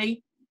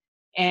glossary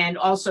and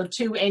also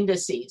 2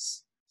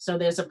 indices. So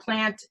there's a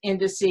plant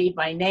indice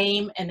by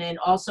name and then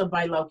also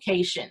by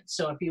location.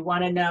 So if you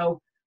want to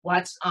know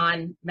what's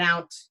on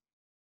Mount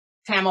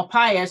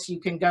Tamalpais, you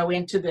can go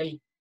into the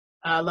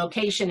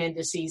location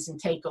indices and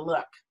take a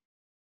look.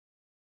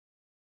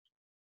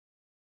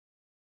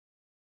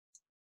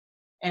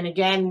 And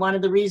again, one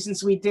of the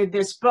reasons we did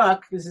this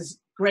book, this is a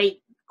great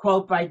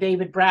quote by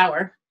David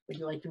Brower. Would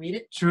you like to read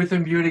it? Truth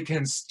and beauty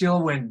can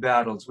still win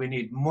battles. We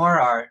need more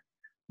art,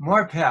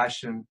 more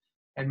passion,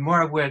 and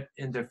more wit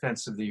in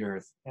defense of the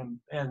earth. And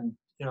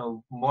you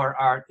know, more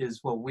art is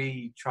what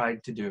we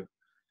tried to do.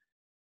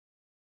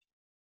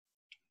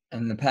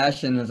 And the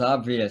passion is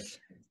obvious.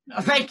 Oh,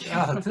 thank you.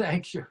 Oh,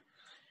 thank you.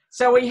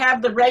 So we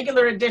have the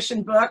regular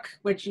edition book,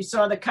 which you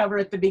saw the cover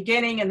at the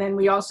beginning, and then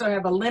we also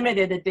have a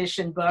limited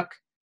edition book,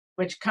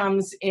 which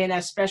comes in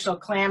a special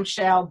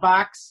clamshell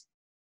box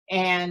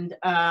and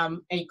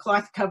a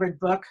cloth-covered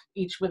book,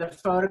 each with a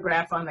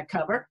photograph on the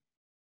cover.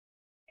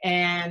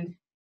 And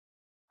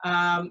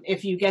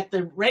if you get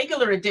the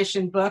regular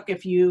edition book,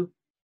 if you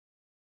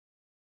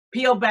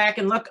peel back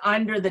and look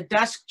under the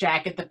dust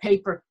jacket, the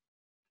paper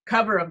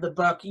cover of the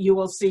book, you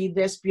will see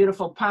this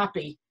beautiful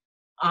poppy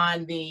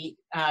on the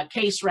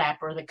case wrap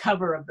or the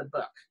cover of the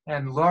book.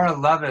 And Laura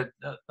Lovett,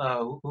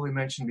 who we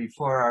mentioned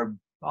before,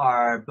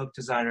 our book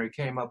designer,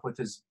 came up with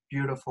this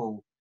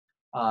beautiful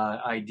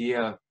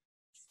idea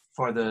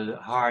for the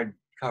hard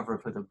cover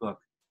for the book.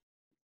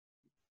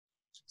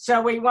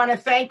 So we want to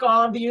thank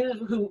all of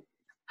you who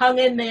hung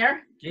in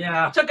there.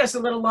 Yeah. It took us a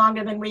little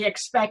longer than we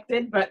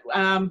expected, but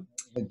The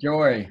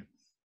joy.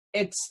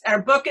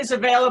 our book is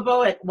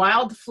available at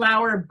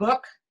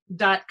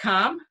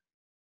wildflowerbook.com.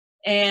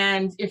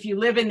 And if you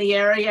live in the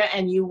area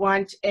and you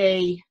want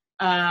a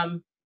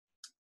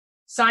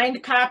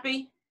signed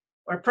copy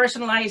or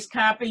personalized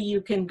copy,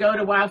 you can go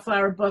to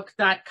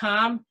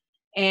wildflowerbook.com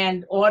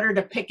and order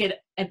to pick it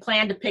and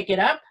plan to pick it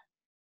up.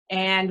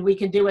 And we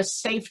can do a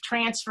safe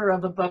transfer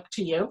of a book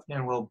to you.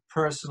 And we'll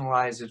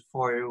personalize it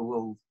for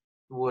you.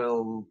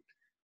 We'll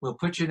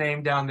put your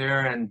name down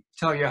there and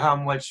tell you how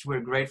much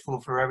we're grateful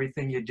for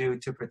everything you do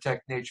to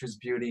protect nature's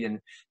beauty and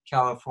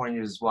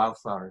California's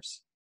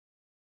wildflowers.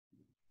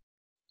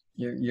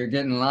 You're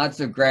getting lots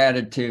of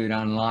gratitude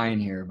online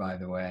here, by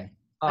the way.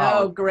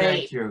 Oh, great.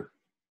 Thank you.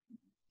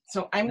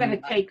 So I'm going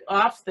to take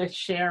off the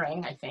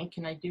sharing, I think.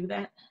 Can I do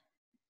that?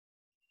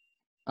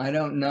 I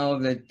don't know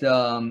that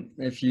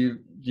if do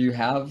you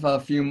have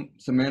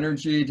some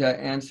energy to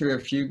answer a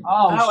few?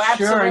 Oh,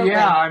 sure. absolutely.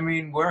 Yeah. I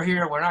mean, we're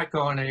here. We're not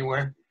going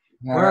anywhere.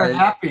 All We're right.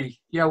 happy.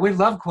 Yeah, we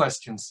love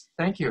questions.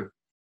 Thank you.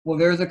 Well,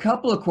 there's a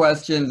couple of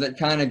questions that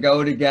kind of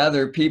go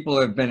together. People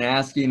have been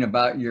asking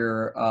about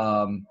your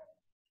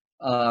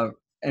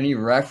any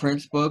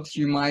reference books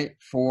you might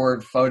for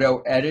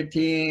photo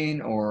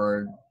editing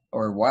or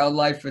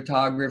wildlife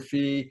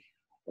photography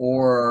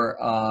or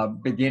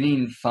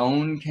beginning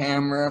phone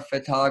camera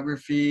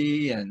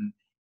photography, and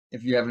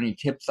if you have any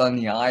tips on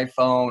the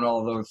iPhone.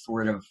 All those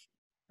sort of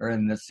are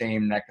in the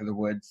same neck of the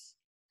woods.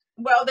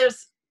 Well,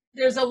 there's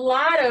a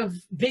lot of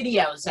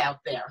videos out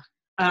there.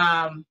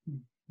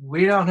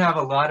 We don't have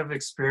a lot of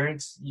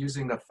experience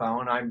using the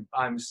phone.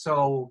 I'm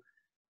so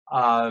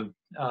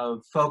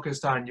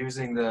focused on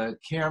using the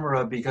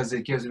camera because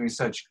it gives me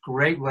such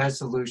great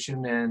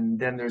resolution, and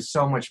then there's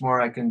so much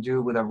more I can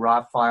do with a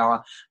raw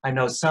file. I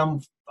know some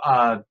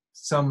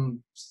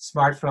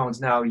smartphones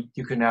now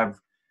you can have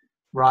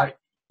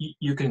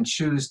you can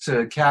choose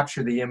to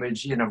capture the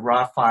image in a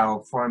raw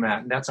file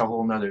format, and that's a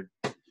whole nother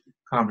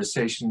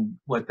conversation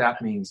what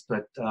that means.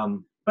 But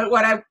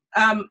what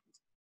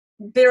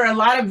there are a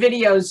lot of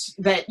videos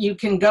that you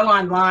can go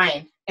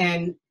online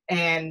and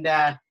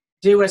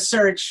do a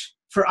search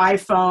for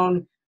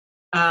iPhone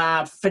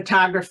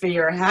photography,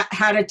 or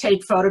how to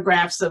take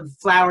photographs of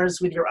flowers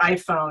with your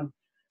iPhone.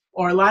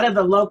 Or a lot of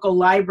the local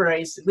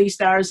libraries, at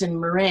least ours in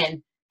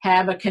Marin,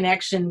 have a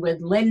connection with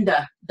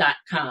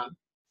lynda.com.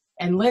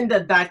 And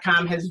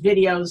lynda.com has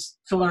videos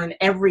to learn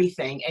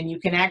everything. And you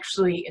can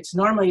actually, it's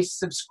normally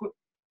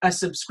a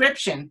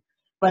subscription,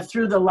 but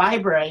through the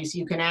libraries,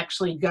 you can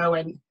actually go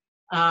and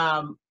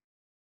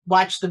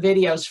watch the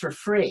videos for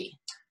free.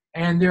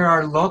 And there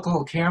are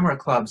local camera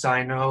clubs.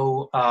 I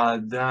know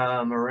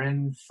the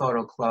Marin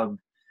Photo Club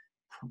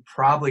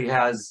probably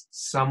has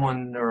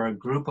someone or a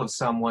group of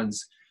someones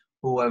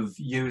who have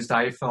used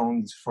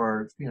iPhones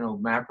for,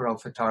 macro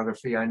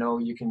photography. I know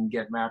you can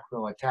get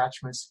macro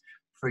attachments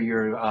for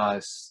your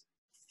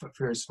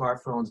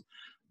smartphones,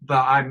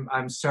 but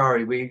I'm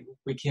sorry, we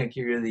can't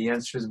give you the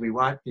answers we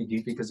want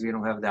because we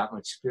don't have that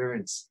much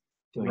experience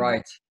doing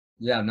Right. that.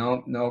 Yeah.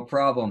 No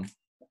problem.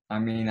 I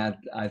mean,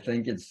 I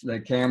think it's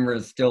the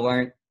cameras still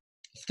aren't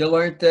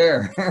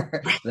there.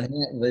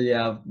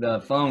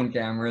 the phone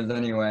cameras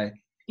anyway.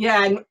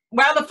 Yeah, and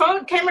well, the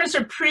phone cameras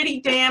are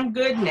pretty damn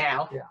good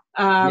now. Yeah.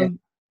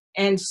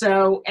 And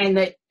so, and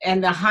the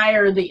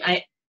higher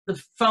the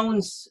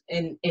phones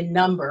in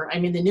number, I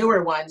mean, the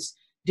newer ones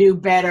do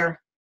better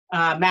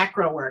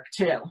macro work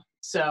too.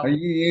 So, Are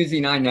you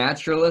using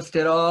iNaturalist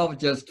at all,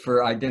 just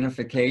for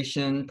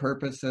identification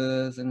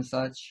purposes and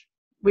such?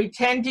 we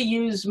tend to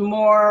use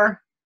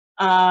more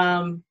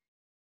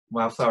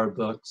Wildflower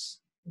books.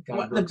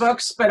 the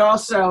books, but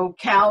also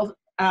CalFlora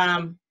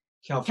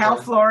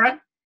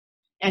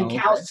and Okay.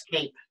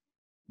 CalScape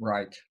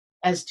Right.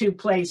 as two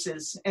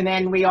places. And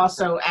then we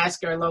also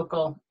ask our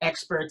local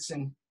experts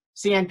and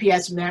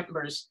CNPS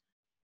members.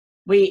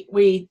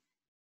 We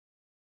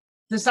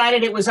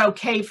decided it was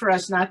okay for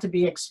us not to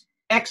be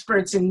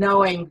experts in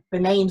knowing the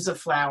names of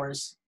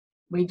flowers.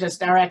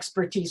 Our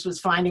expertise was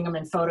finding them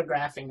and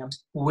photographing them.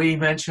 We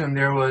mentioned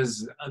there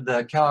was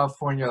the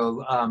California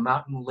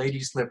mountain lady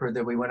slipper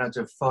that we went out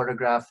to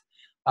photograph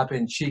up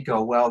in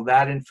Chico. Well,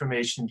 that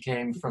information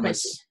came from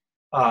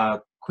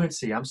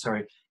Quincy, I'm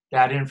sorry.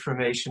 That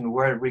information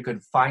where we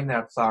could find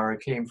that flower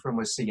came from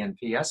a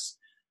CNPS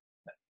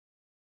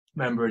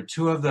member.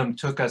 Two of them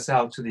took us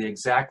out to the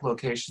exact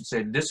location,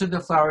 said, this is the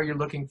flower you're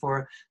looking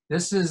for.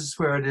 This is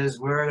where it is.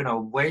 We're going to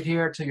wait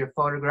here till you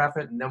photograph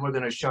it, and then we're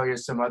going to show you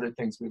some other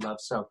things we love.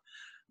 So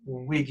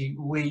we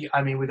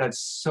got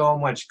so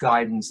much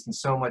guidance and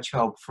so much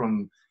help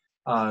from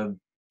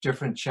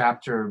different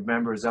chapter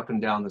members up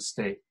and down the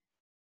state.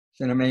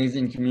 It's an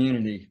amazing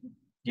community.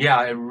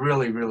 Yeah, it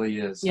really, really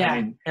is. Yeah. I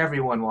mean,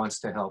 everyone wants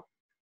to help.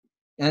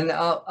 And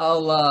how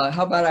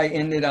about I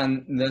end it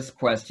on this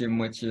question,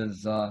 which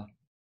is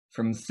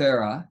from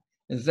Sarah.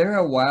 Is there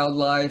a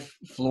wildlife,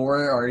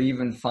 flora, or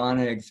even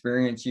fauna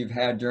experience you've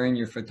had during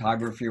your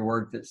photography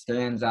work that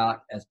stands out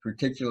as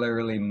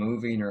particularly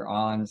moving or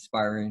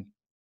awe-inspiring?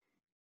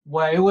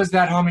 Well, it was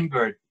that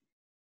hummingbird.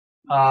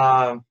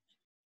 Oh,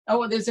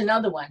 well, there's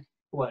another one.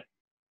 What?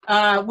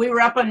 We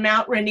were up on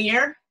Mount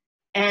Rainier,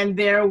 and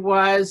there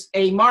was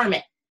a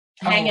marmot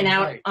hanging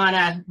out right. on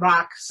a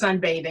rock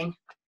sunbathing.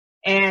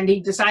 And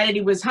he decided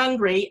he was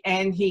hungry,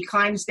 and he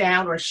climbs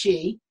down, or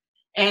she,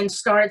 and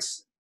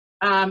starts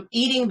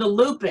eating the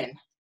lupin,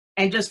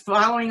 and just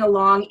following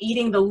along,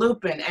 eating the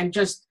lupin, and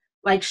just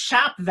like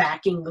shop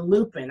vacuuming the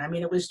lupin. I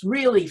mean, it was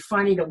really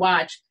funny to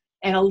watch.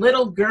 And a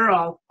little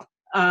girl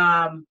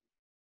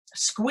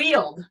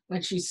squealed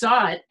when she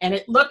saw it, and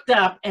it looked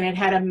up, and it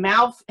had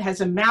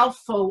has a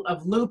mouthful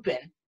of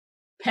lupin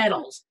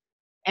petals.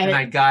 And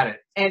I got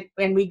it.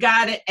 And we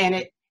got it, and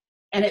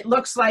it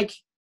looks like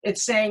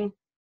it's saying,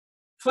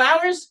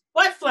 "Flowers?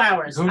 What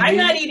flowers? I'm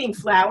not eating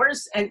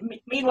flowers." And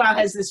meanwhile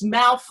has this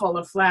mouthful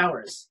of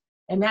flowers.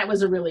 And that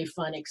was a really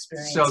fun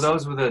experience. So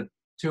those were the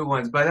two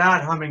ones. But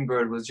that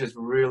hummingbird was just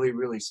really,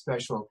 really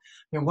special.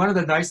 And one of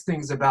the nice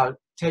things about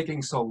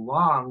taking so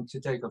long to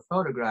take a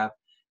photograph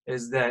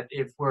is that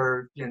if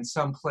we're in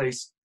some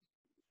place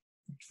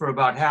for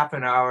about half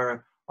an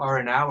hour or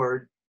an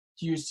hour,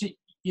 you see,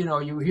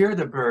 you hear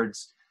the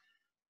birds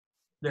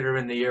that are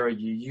in the area.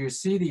 You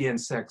see the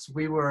insects.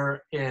 We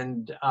were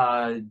in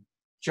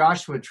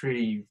Joshua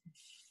Tree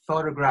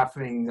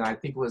photographing, I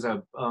think it was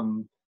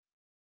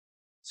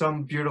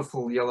some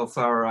beautiful yellow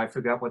flower. I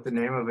forgot what the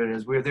name of it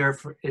is. We were there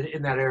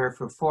in that area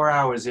for 4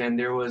 hours, and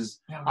there was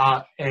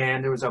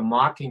a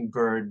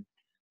mockingbird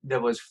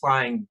that was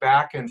flying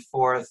back and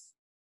forth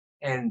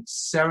and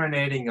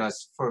serenading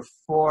us for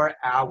 4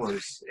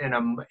 hours. And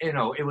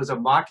it was a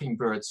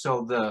mockingbird,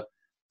 so the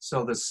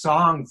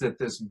songs that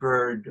this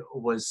bird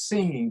was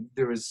singing,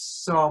 there was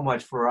so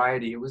much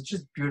variety. It was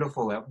just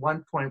beautiful. At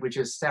one point, we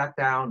just sat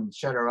down and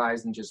shut our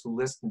eyes and just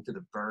listened to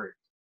the bird.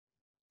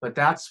 But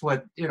that's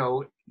what,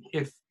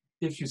 if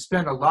you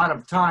spend a lot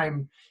of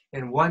time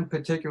in one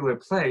particular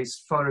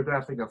place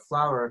photographing a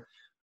flower,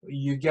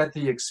 you get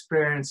the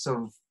experience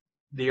of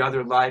the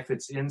other life.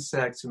 It's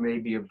insects,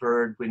 maybe a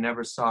bird. We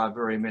never saw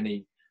very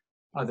many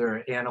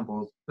other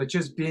animals, but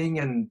just being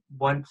in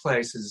one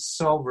place is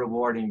so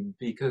rewarding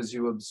because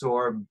you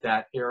absorb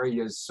that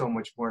area so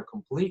much more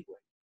completely.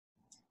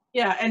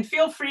 Yeah, and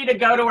feel free to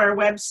go to our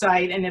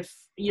website, and if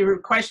your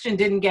question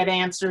didn't get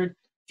answered,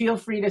 feel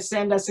free to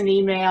send us an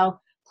email.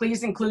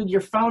 Please include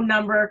your phone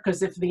number,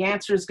 because if the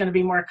answer is going to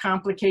be more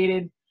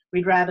complicated,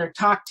 we'd rather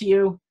talk to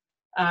you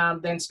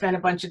than spend a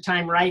bunch of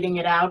time writing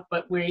it out,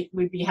 but we'd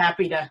be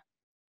happy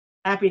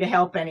to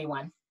help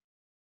anyone.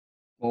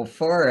 Well,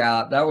 far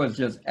out, that was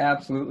just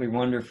absolutely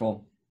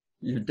wonderful.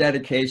 Your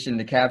dedication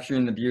to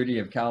capturing the beauty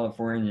of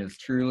California is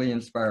truly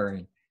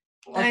inspiring.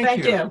 Well,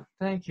 thank you.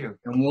 Thank you.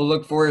 And we'll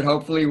look forward,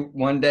 hopefully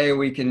one day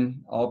we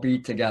can all be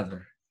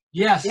together.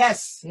 Yes.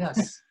 Yes.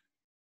 Yes.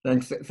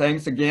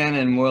 Thanks again,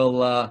 and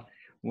we'll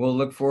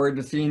look forward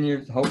to seeing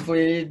you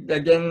hopefully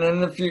again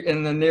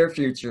in the near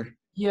future.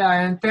 Yeah,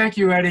 and thank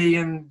you, Eddie,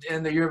 and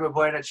the Yerba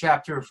Buena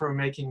chapter for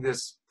making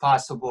this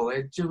possible.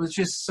 It was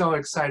just so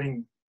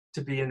exciting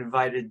to be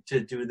invited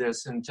to do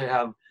this and to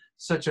have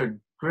such a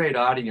great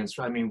audience.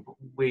 I mean,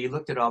 we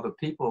looked at all the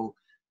people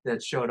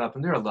that showed up,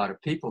 and there are a lot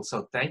of people,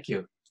 so thank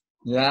you.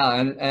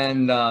 Yeah,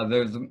 and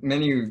there's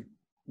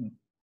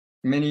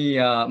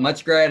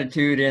much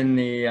gratitude in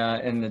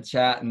the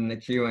chat and the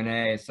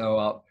Q&A,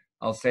 so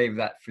I'll save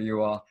that for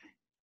you all.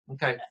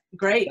 Okay.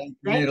 Great.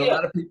 Thank you. A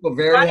lot of people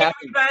very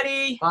happy. Bye,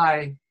 everybody.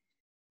 Bye.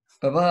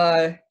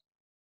 Bye-bye.